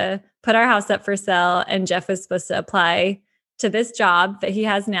to put our house up for sale, and Jeff was supposed to apply to this job that he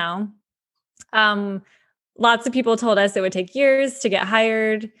has now. Lots of people told us it would take years to get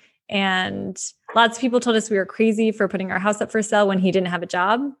hired. And lots of people told us we were crazy for putting our house up for sale when he didn't have a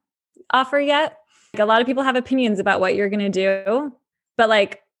job offer yet. Like, a lot of people have opinions about what you're going to do, but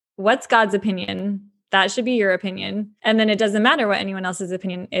like, what's God's opinion? That should be your opinion. And then it doesn't matter what anyone else's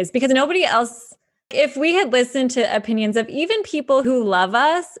opinion is, because nobody else, if we had listened to opinions of even people who love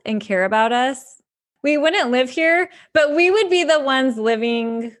us and care about us, we wouldn't live here, but we would be the ones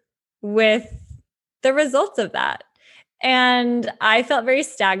living with the results of that. And I felt very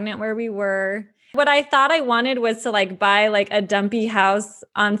stagnant where we were. What I thought I wanted was to like buy like a dumpy house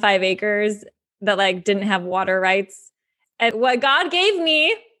on 5 acres that like didn't have water rights. And what God gave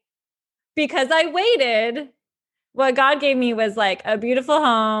me, because I waited, what God gave me was like a beautiful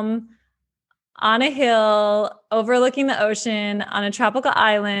home on a hill overlooking the ocean on a tropical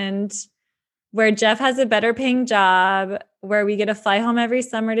island where Jeff has a better paying job, where we get to fly home every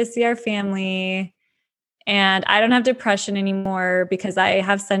summer to see our family. And I don't have depression anymore because I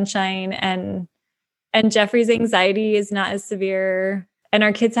have sunshine, and Jeffrey's anxiety is not as severe. And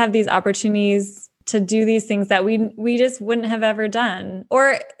our kids have these opportunities to do these things that we just wouldn't have ever done.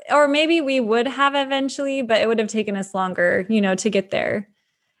 Or maybe we would have eventually, but it would have taken us longer, to get there.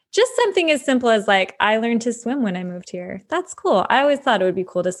 Just something as simple as like, I learned to swim when I moved here. That's cool. I always thought it would be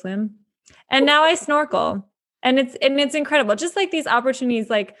cool to swim. And now I snorkel. And it's incredible. Just like these opportunities,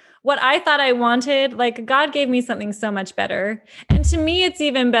 like what I thought I wanted, like God gave me something so much better. And to me, it's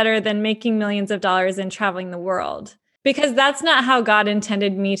even better than making millions of dollars and traveling the world, because that's not how God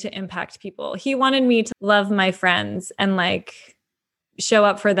intended me to impact people. He wanted me to love my friends and like show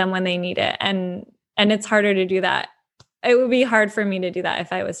up for them when they need it. And it's harder to do that. It would be hard for me to do that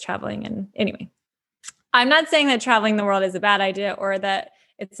if I was traveling. And anyway, I'm not saying that traveling the world is a bad idea or that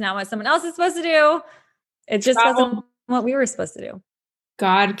it's not what someone else is supposed to do. It just wasn't what we were supposed to do.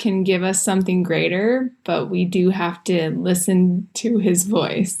 God can give us something greater, but we do have to listen to his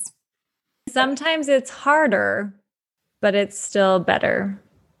voice. Sometimes it's harder, but it's still better,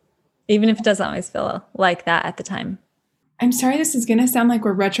 even if it doesn't always feel like that at the time. I'm sorry, this is going to sound like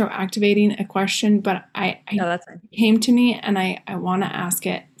we're retroactivating a question, but no, that's fine. It came to me and I want to ask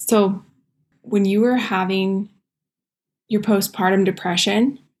it. So when you were having your postpartum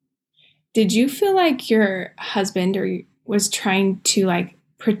depression, did you feel like your husband was trying to like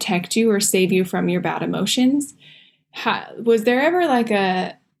protect you or save you from your bad emotions? Was there ever like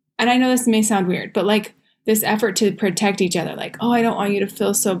and I know this may sound weird, but like this effort to protect each other, like, oh, I don't want you to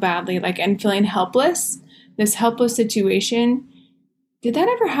feel so badly, like, and feeling helpless, this helpless situation. Did that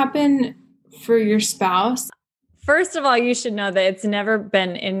ever happen for your spouse? First of all, you should know that it's never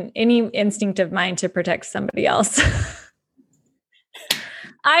been in any instinct of mine to protect somebody else.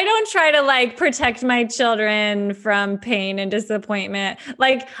 I don't try to like protect my children from pain and disappointment.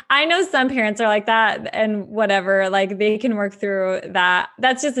 Like I know some parents are like that and whatever, like they can work through that.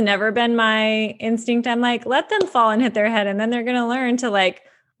 That's just never been my instinct. I'm like, let them fall and hit their head and then they're going to learn to like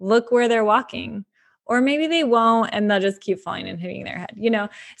look where they're walking. Or maybe they won't and they'll just keep falling and hitting their head, you know?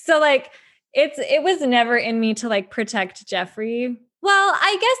 So like it was never in me to like protect Jeffrey. Well,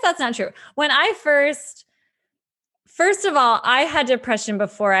 I guess that's not true. When I First of all, I had depression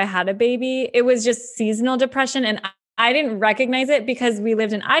before I had a baby. It was just seasonal depression. And I didn't recognize it because we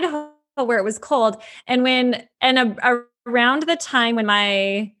lived in Idaho where it was cold. Around the time when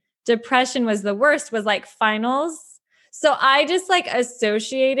my depression was the worst was like finals. So I just like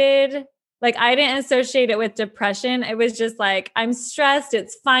associated, like I didn't associate it with depression. It was just like, I'm stressed,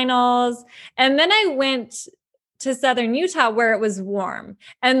 it's finals. And then I went to Southern Utah where it was warm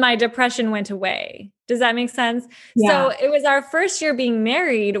and my depression went away. Does that make sense? Yeah. So it was our first year being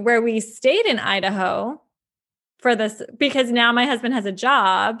married where we stayed in Idaho for this, because now my husband has a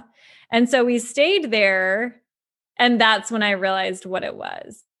job. And so we stayed there. And that's when I realized what it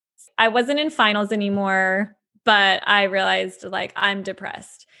was. I wasn't in finals anymore, but I realized like I'm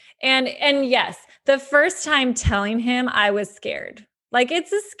depressed. And yes, the first time telling him I was scared. Like it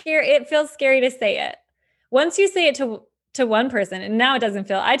feels scary to say it. Once you say it to one person, and now it doesn't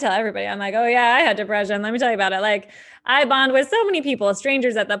feel, I tell everybody, I'm like, oh yeah, I had depression. Let me tell you about it. Like I bond with so many people,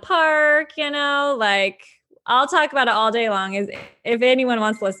 strangers at the park, you know, like I'll talk about it all day long if anyone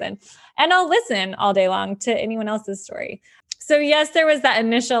wants to listen, and I'll listen all day long to anyone else's story. So yes, there was that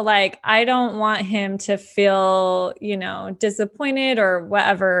initial, like, I don't want him to feel, you know, disappointed or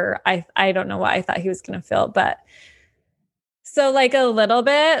whatever. I don't know what I thought he was going to feel, but so like a little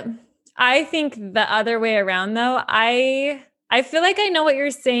bit. I think the other way around though, I feel like I know what you're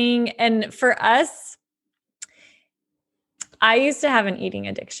saying. And for us, I used to have an eating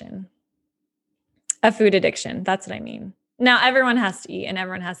addiction, a food addiction. That's what I mean. Now everyone has to eat and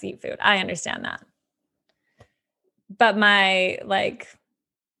everyone has to eat food. I understand that. But I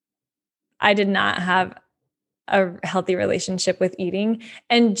did not have a healthy relationship with eating.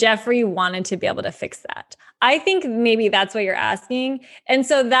 And Jeffrey wanted to be able to fix that. I think maybe that's what you're asking. And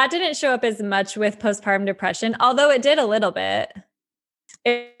so that didn't show up as much with postpartum depression, although it did a little bit.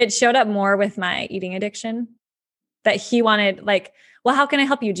 It showed up more with my eating addiction, that he wanted, like, well, how can I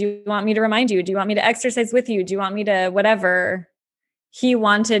help you? Do you want me to remind you? Do you want me to exercise with you? Do you want me to whatever? He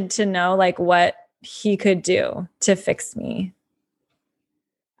wanted to know like what he could do to fix me.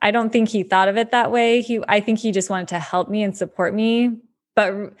 I don't think he thought of it that way. I think he just wanted to help me and support me.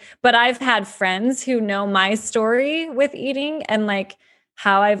 But I've had friends who know my story with eating and like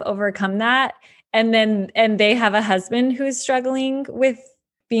how I've overcome that. And they have a husband who's struggling with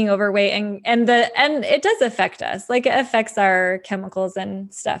being overweight and it does affect us. Like it affects our chemicals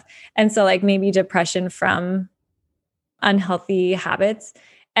and stuff. And so like maybe depression from unhealthy habits.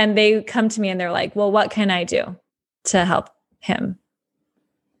 And they come to me and they're like, well, what can I do to help him?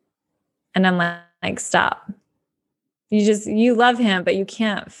 And I'm like, stop. You love him, but you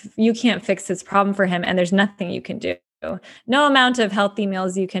can't fix his problem for him. And there's nothing you can do. No amount of healthy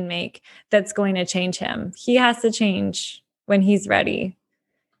meals you can make that's going to change him. He has to change when he's ready.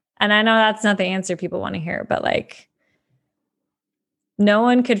 And I know that's not the answer people want to hear, but like, no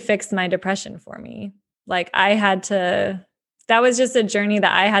one could fix my depression for me. Like that was just a journey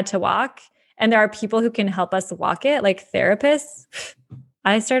that I had to walk. And there are people who can help us walk it, like therapists.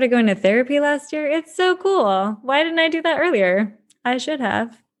 I started going to therapy last year. It's so cool. Why didn't I do that earlier? I should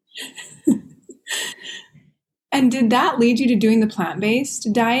have. And did that lead you to doing the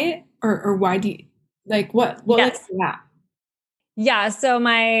plant-based diet? Or why do you, like, what led to that? Yeah. So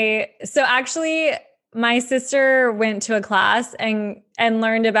actually my sister went to a class and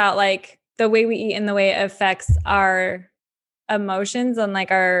learned about like the way we eat and the way it affects our emotions and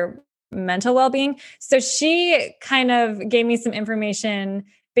like our mental well-being. So she kind of gave me some information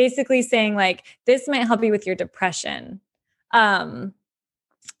basically saying like, this might help you with your depression.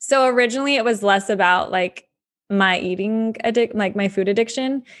 So originally it was less about like my my food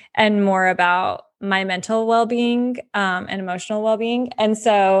addiction and more about my mental well-being, and emotional well-being. And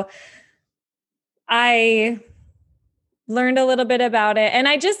so I learned a little bit about it. And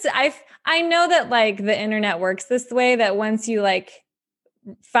I know that like the internet works this way, that once you like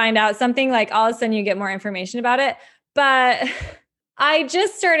find out something, like all of a sudden you get more information about it. But I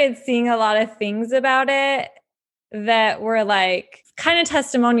just started seeing a lot of things about it that were like kind of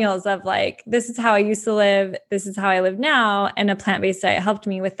testimonials of like, this is how I used to live. This is how I live now. And a plant-based diet helped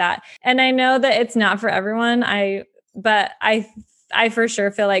me with that. And I know that it's not for everyone. But I for sure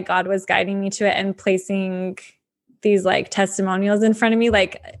feel like God was guiding me to it and placing these like testimonials in front of me,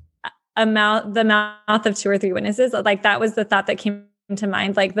 like the mouth of 2 or 3 witnesses. Like that was the thought that came to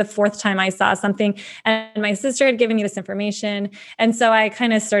mind, like the 4th time I saw something, and my sister had given me this information. And so I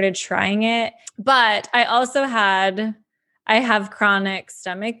kind of started trying it, but I have chronic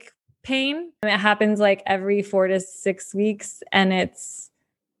stomach pain. And it happens like every 4 to 6 weeks, and it's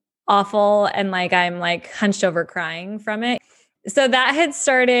awful. And like, I'm like hunched over crying from it. So that had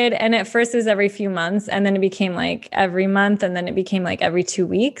started, and at first it was every few months, and then it became like every month, and then it became like every 2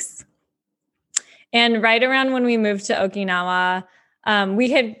 weeks. And right around when we moved to Okinawa, we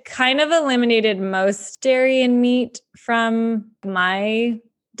had kind of eliminated most dairy and meat from my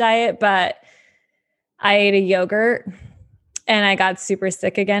diet, but I ate a yogurt and I got super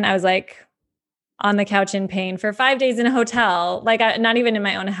sick again. I was like on the couch in pain for 5 days in a hotel, like not even in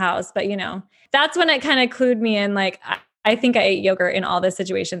my own house, but that's when it kind of clued me in. Like, I think I ate yogurt in all the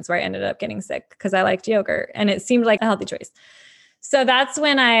situations where I ended up getting sick because I liked yogurt and it seemed like a healthy choice. So that's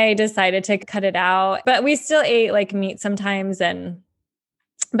when I decided to cut it out, but we still ate like meat sometimes,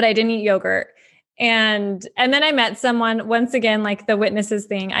 but I didn't eat yogurt. And then I met someone, once again, like the witnesses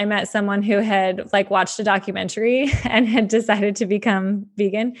thing, I met someone who had like watched a documentary and had decided to become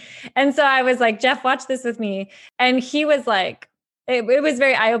vegan. And so I was like, Jeff, watch this with me. And he was like, it was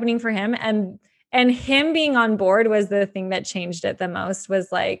very eye-opening for him. And him being on board was the thing that changed it the most,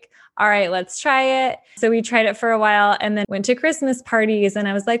 was like, all right, let's try it. So we tried it for a while and then went to Christmas parties. And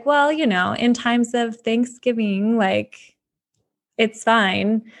I was like, well, in times of Thanksgiving, like it's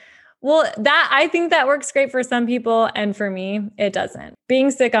fine. Well, I think that works great for some people. And for me, it doesn't.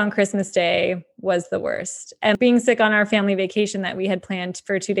 Being sick on Christmas Day was the worst. And being sick on our family vacation that we had planned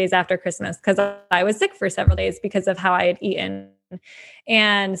for 2 days after Christmas, because I was sick for several days because of how I had eaten.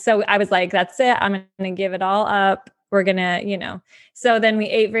 And so I was like, that's it. I'm going to give it all up. We're going to, so then we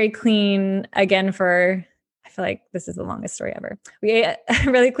ate very clean again for, I feel like this is the longest story ever. We ate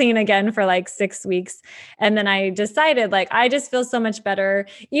really clean again for like 6 weeks. And then I decided like, I just feel so much better,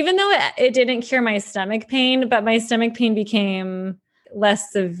 even though it didn't cure my stomach pain, but my stomach pain became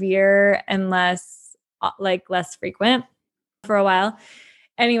less severe and less frequent for a while.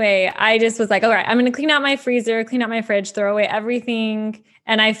 Anyway, I just was like, all right, I'm going to clean out my freezer, clean out my fridge, throw away everything.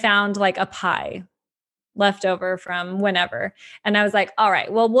 And I found like a pie left over from whenever. And I was like, all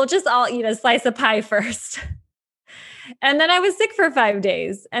right, well, we'll just all eat a slice of pie first. And then I was sick for 5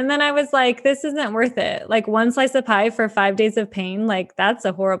 days. And then I was like, this isn't worth it. Like 1 slice of pie for 5 days of pain. Like that's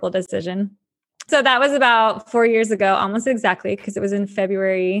a horrible decision. So that was about 4 years ago, almost exactly, because it was in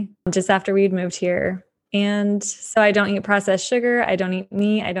February, just after we'd moved here. And so I don't eat processed sugar. I don't eat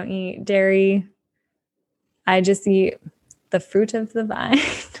meat. I don't eat dairy. I just eat the fruit of the vine.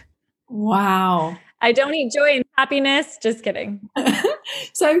 Wow. I don't eat joy and happiness. Just kidding.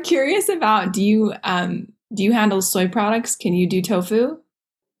 So I'm curious about, do you handle soy products? Can you do tofu?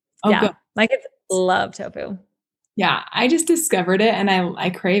 Oh, yeah. good. My kids love tofu. Yeah. I just discovered it and I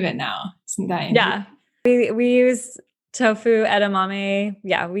crave it now. Isn't that interesting? Yeah. We use tofu, edamame.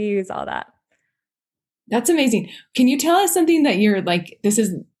 Yeah. We use all that. That's amazing. Can you tell us something that you're like, this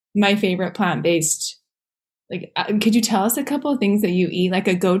is my favorite plant-based, like, could you tell us a couple of things that you eat, like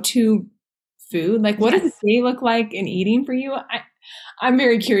a go-to food? Like what does a day look like in eating for you? I'm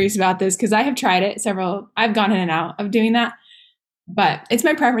very curious about this because I have tried it I've gone in and out of doing that, but it's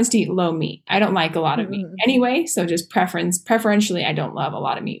my preference to eat low meat. I don't like a lot of meat anyway. So just preferentially, I don't love a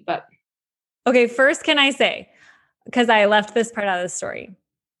lot of meat, but. Okay. First, can I say, because I left this part out of the story,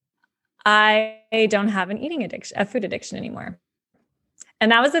 I don't have a food addiction anymore.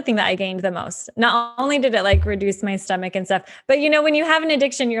 And that was the thing that I gained the most. Not only did it like reduce my stomach and stuff, but when you have an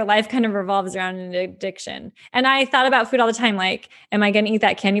addiction, your life kind of revolves around an addiction. And I thought about food all the time. Like, am I going to eat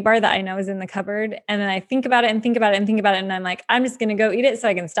that candy bar that I know is in the cupboard? And then I think about it and think about it and think about it. And I'm like, I'm just going to go eat it so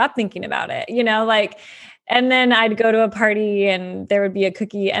I can stop thinking about it, and then I'd go to a party and there would be a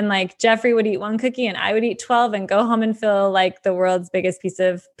cookie and like Jeffrey would eat 1 cookie and I would eat 12 and go home and feel like the world's biggest piece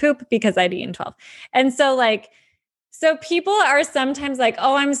of poop because I'd eaten 12. And so people are sometimes like,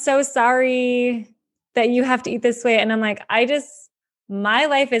 oh, I'm so sorry that you have to eat this way. And I'm like, my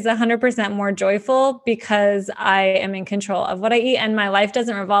life is 100% more joyful because I am in control of what I eat and my life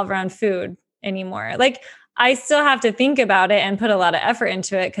doesn't revolve around food anymore. Like I still have to think about it and put a lot of effort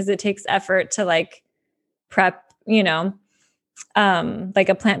into it because it takes effort to like prep, like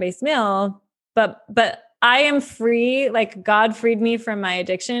a plant-based meal, but I am free. Like God freed me from my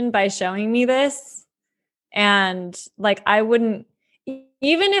addiction by showing me this. And like, I wouldn't,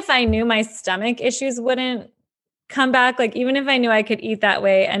 even if I knew my stomach issues wouldn't come back, like even if I knew I could eat that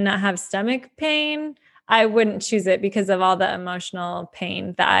way and not have stomach pain, I wouldn't choose it because of all the emotional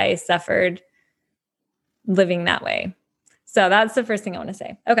pain that I suffered living that way. So that's the first thing I want to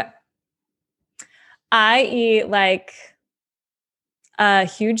say. Okay. I eat like a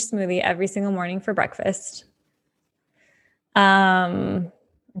huge smoothie every single morning for breakfast. I'm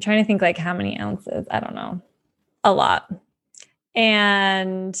trying to think like how many ounces. I don't know. A lot.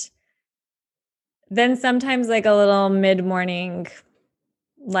 And then sometimes like a little mid-morning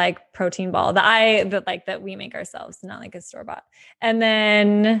like protein ball that we make ourselves, not like a store-bought. And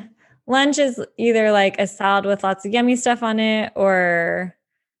then lunch is either like a salad with lots of yummy stuff on it or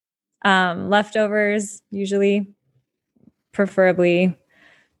leftovers, usually, preferably.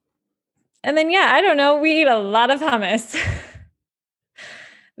 And then, yeah, I don't know. We eat a lot of hummus.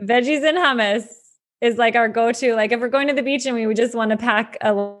 Veggies and hummus is like our go-to. Like if we're going to the beach and we would just want to pack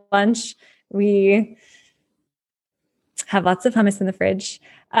a lunch, we have lots of hummus in the fridge.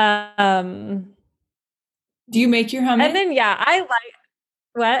 Do you make your hummus? And then, yeah, I like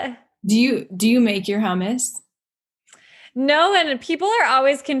what? Do you make your hummus? No, and people are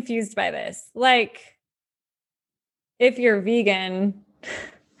always confused by this. Like, if you're vegan,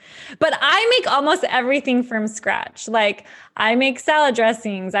 but I make almost everything from scratch. Like, I make salad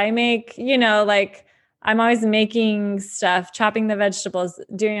dressings. I make, like, I'm always making stuff, chopping the vegetables,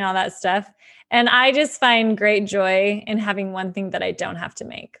 doing all that stuff. And I just find great joy in having one thing that I don't have to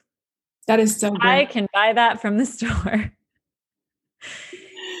make. That is so good. I can buy that from the store.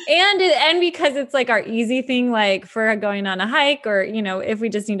 And because it's like our easy thing, like for going on a hike or, if we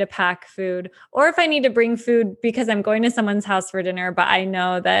just need to pack food or if I need to bring food because I'm going to someone's house for dinner, but I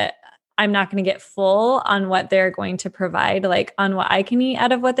know that I'm not going to get full on what they're going to provide, like on what I can eat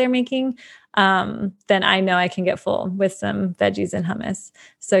out of what they're making, then I know I can get full with some veggies and hummus.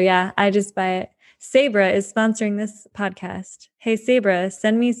 So yeah, I just buy it. Sabra is sponsoring this podcast. Hey, Sabra,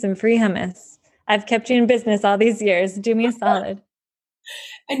 send me some free hummus. I've kept you in business all these years. Do me a solid.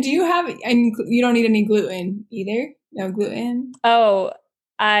 And you don't need any gluten either? No gluten? Oh,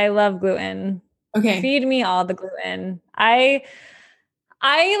 I love gluten. Okay. Feed me all the gluten. I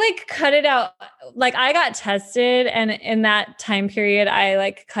like cut it out. Like I got tested and in that time period, I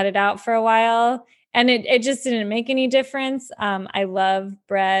like cut it out for a while and it just didn't make any difference. I love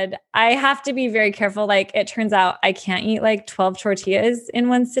bread. I have to be very careful. Like it turns out I can't eat like 12 tortillas in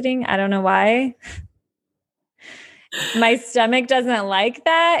one sitting. I don't know why. My stomach doesn't like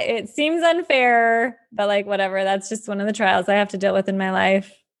that. It seems unfair, but like whatever. That's just one of the trials I have to deal with in my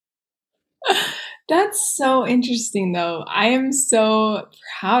life. That's so interesting though. I am so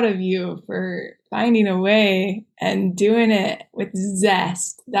proud of you for finding a way and doing it with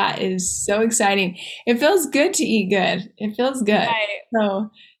zest. That is so exciting. It feels good to eat good. It feels good. Right. So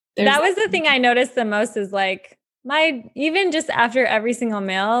that was the thing I noticed the most is like even just after every single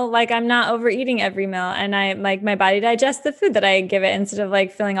meal, like I'm not overeating every meal and I like my body digests the food that I give it instead of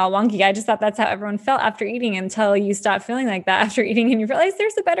like feeling all wonky. I just thought that's how everyone felt after eating until you stop feeling like that after eating and you realize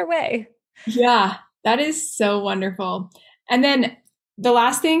there's a better way. Yeah, that is so wonderful. And then the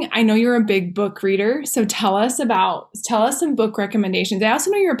last thing, I know you're a big book reader, so tell us some book recommendations. I also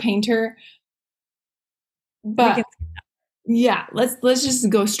know you're a painter, but yeah, let's just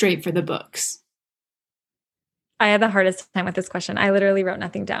go straight for the books. I had the hardest time with this question. I literally wrote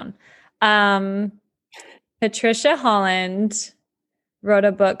nothing down. Patricia Holland wrote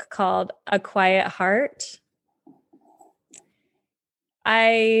a book called A Quiet Heart.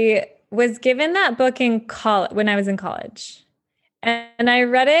 I was given that book in college when I was in college, and I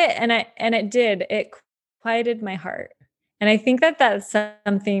read it, and it quieted my heart, and I think that that's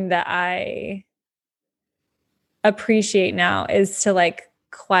something that I appreciate now is to like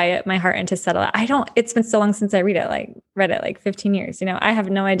quiet my heart and to settle it. It's been so long since I read it like 15 years, I have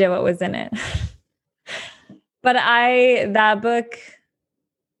no idea what was in it, but that book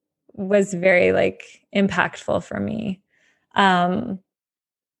was very like impactful for me.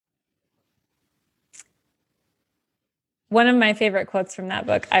 One of my favorite quotes from that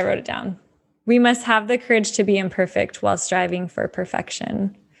book, I wrote it down. We must have the courage to be imperfect while striving for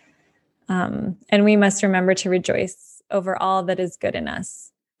perfection. And we must remember to rejoice over all that is good in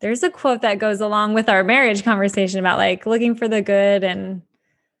us. There's a quote that goes along with our marriage conversation about like looking for the good. And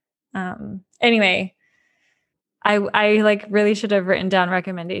anyway, I like really should have written down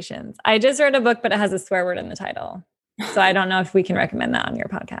recommendations. I just read a book, but it has a swear word in the title. So I don't know if we can recommend that on your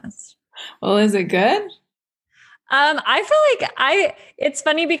podcast. Well, is it good? I feel like it's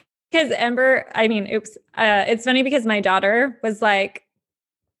funny because it's funny because my daughter was like,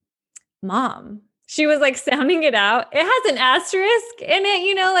 Mom, she was like sounding it out. It has an asterisk in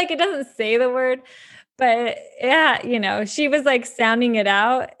it, like it doesn't say the word, but yeah, she was like sounding it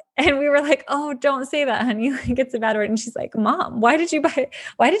out. And we were like, oh, don't say that, honey. Like it's a bad word. And she's like, Mom, why did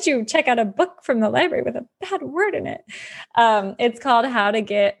you check out a book from the library with a bad word in it? It's called How to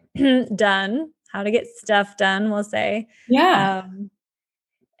Get Done, How to Get Stuff Done, we'll say. Yeah.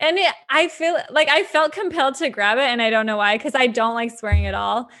 And I feel like I felt compelled to grab it, and I don't know why, because I don't like swearing at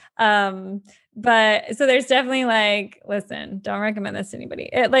all. But so there's definitely like, listen, don't recommend this to anybody.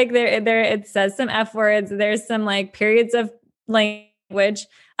 It like there it says some F words. There's some like periods of language.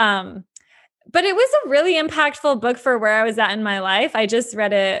 But it was a really impactful book for where I was at in my life. I just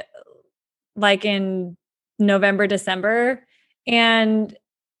read it like in November, December. And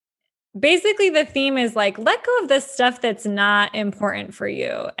basically the theme is like, let go of the stuff that's not important for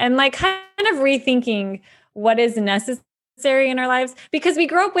you and like kind of rethinking what is necessary in our lives, because we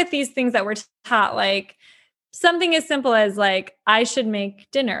grow up with these things that we're taught, like something as simple as like, I should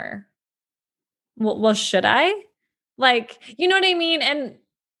make dinner. Well, should I? Like, you know what I mean?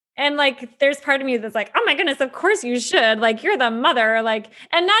 And like, there's part of me that's like, oh my goodness, of course you should. Like, you're the mother, like,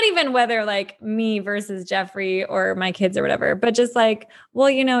 and not even whether like me versus Jeffrey or my kids or whatever, but just like, well,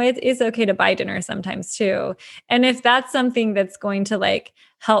 it is okay to buy dinner sometimes too. And if that's something that's going to like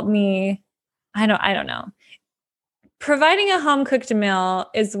help me, I don't know. Providing a home cooked meal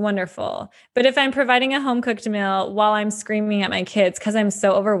is wonderful. But if I'm providing a home cooked meal while I'm screaming at my kids because I'm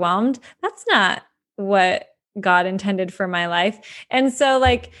so overwhelmed, that's not what God intended for my life. And so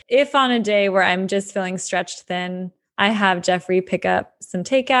like, if on a day where I'm just feeling stretched thin, I have Jeffrey pick up some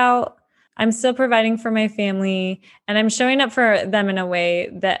takeout, I'm still providing for my family and I'm showing up for them in a way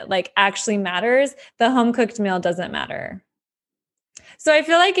that like actually matters. The home cooked meal doesn't matter. So I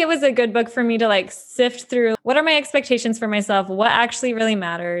feel like it was a good book for me to like sift through. What are my expectations for myself? What actually really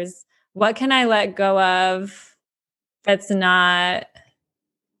matters? What can I let go of that's not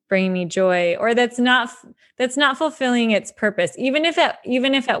bringing me joy, or that's not fulfilling its purpose, even if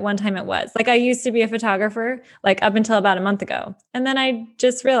at one time it was. Like I used to be a photographer, like up until about a month ago. And then I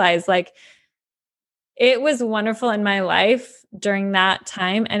just realized like it was wonderful in my life during that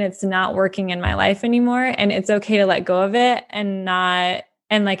time, and it's not working in my life anymore. And it's okay to let go of it and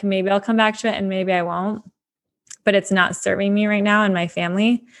like maybe I'll come back to it and maybe I won't, but it's not serving me right now and my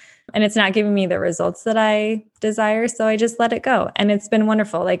family. And it's not giving me the results that I desire. So I just let it go. And it's been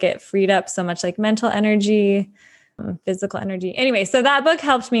wonderful. Like it freed up so much like mental energy, physical energy. Anyway, so that book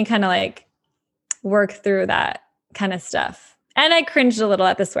helped me kind of like work through that kind of stuff. And I cringed a little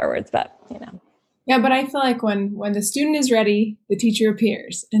at the swear words, but Yeah, but I feel like when the student is ready, the teacher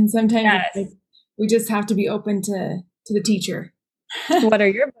appears. And sometimes we just have to be open to the teacher. What are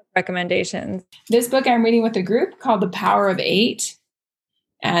your book recommendations? This book I'm reading with a group called The Power of Eight.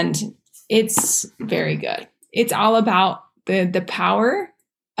 And it's very good. It's all about the power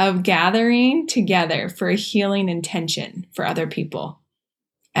of gathering together for a healing intention for other people.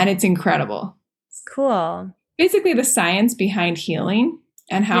 And it's incredible. Cool. Basically the science behind healing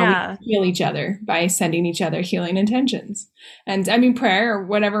and how we heal each other by sending each other healing intentions. And I mean, prayer or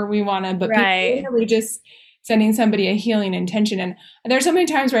whatever we want to, but really just sending somebody a healing intention. And there's so many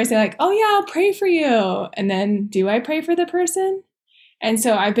times where I say like, oh yeah, I'll pray for you. And then do I pray for the person? And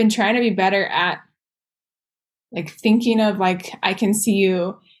so I've been trying to be better at like thinking of like, I can see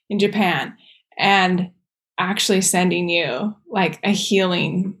you in Japan and actually sending you like a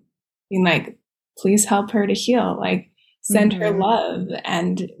healing, being like, please help her to heal, like send her love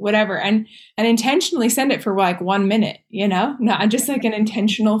and whatever. And intentionally send it for like 1 minute, not just like an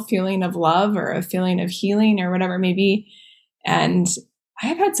intentional feeling of love or a feeling of healing or whatever it may be. And I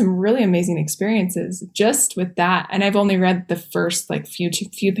have had some really amazing experiences just with that. And I've only read the first like few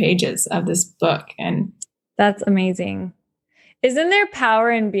pages of this book. And that's amazing. Isn't there power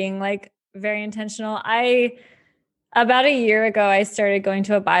in being like very intentional? About a year ago, I started going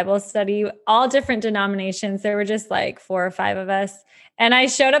to a Bible study, all different denominations. There were just like 4 or 5 of us. And I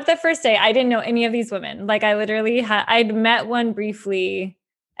showed up the first day. I didn't know any of these women. Like I literally I'd met one briefly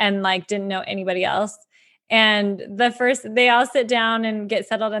and like didn't know anybody else. And they all sit down and get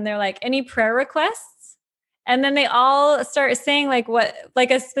settled and they're like, any prayer requests? And then they all start saying like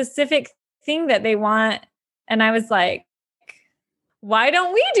a specific thing that they want. And I was like, why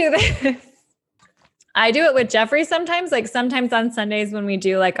don't we do this? I do it with Jeffrey sometimes, like sometimes on Sundays when we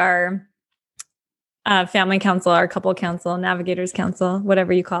do like our family council, our couple council, navigators council,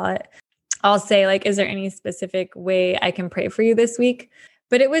 whatever you call it. I'll say like, is there any specific way I can pray for you this week?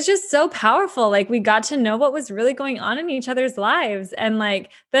 But it was just so powerful. Like we got to know what was really going on in each other's lives. And like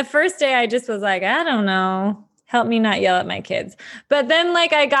the first day I just was like, I don't know, help me not yell at my kids. But then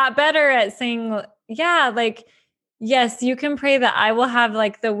like I got better at saying, yeah, like, yes, you can pray that I will have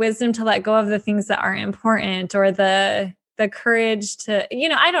like the wisdom to let go of the things that aren't important, or the courage to,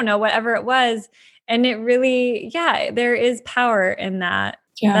 I don't know, whatever it was. And it really, yeah, there is power in that.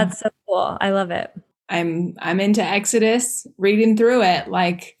 Yeah. That's so cool. I love it. I'm into Exodus, reading through it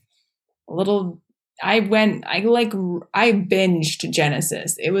like a little. I binged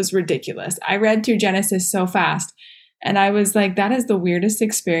Genesis. It was ridiculous. I read through Genesis so fast, and I was like, that is the weirdest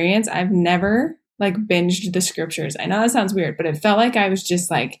experience. I've never like binged the scriptures. I know that sounds weird, but it felt like I was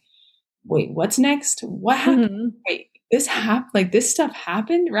just like, wait, what's next? What happened? Mm-hmm. Wait, this happened? Like this stuff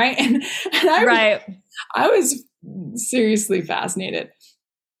happened, right? And I was seriously fascinated.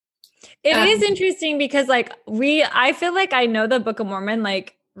 It is interesting because like I feel like I know the Book of Mormon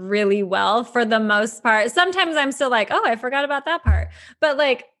like really well for the most part. Sometimes I'm still like, oh, I forgot about that part. But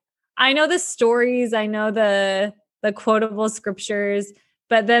like I know the stories, I know the quotable scriptures,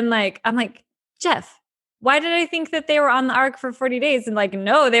 but then like I'm like, Jeff, why did I think that they were on the ark for 40 days? And like,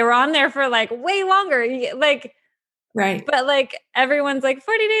 no, they were on there for like way longer. Like, right. But like everyone's like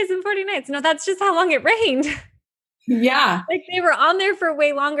 40 days and 40 nights. No, that's just how long it rained. Yeah. Like they were on there for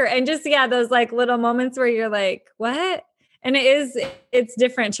way longer. And just, yeah, those like little moments where you're like, what? And it's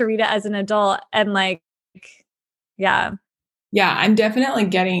different to read it as an adult. And like, yeah. Yeah, I'm definitely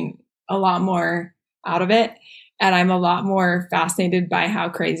getting a lot more out of it. And I'm a lot more fascinated by how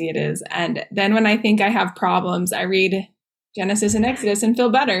crazy it is. And then when I think I have problems, I read Genesis and Exodus and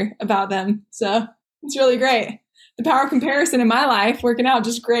feel better about them. So it's really great. The power of comparison in my life working out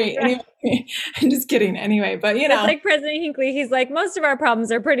just great. Yeah. Anyway, I'm just kidding. Anyway, but you know. It's like President Hinckley. He's like, most of our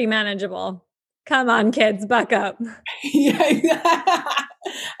problems are pretty manageable. Come on, kids, buck up. Yeah,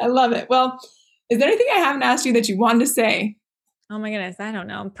 I love it. Well, is there anything I haven't asked you that you wanted to say? Oh my goodness, I don't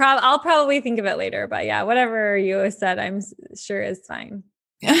know. I'll probably think of it later, but yeah, whatever you said, I'm sure is fine.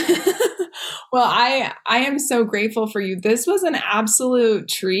 Well, I am so grateful for you. This was an absolute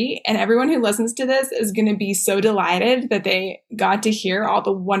treat, and everyone who listens to this is going to be so delighted that they got to hear all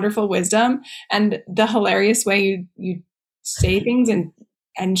the wonderful wisdom and the hilarious way you say things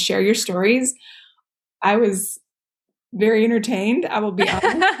and share your stories. I was very entertained, I will be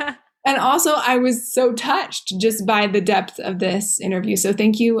honest. And also, I was so touched just by the depth of this interview. So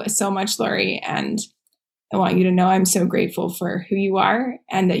thank you so much, Lori. And I want you to know I'm so grateful for who you are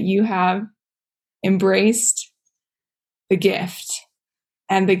and that you have embraced the gift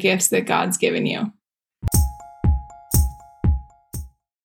and the gifts that God's given you.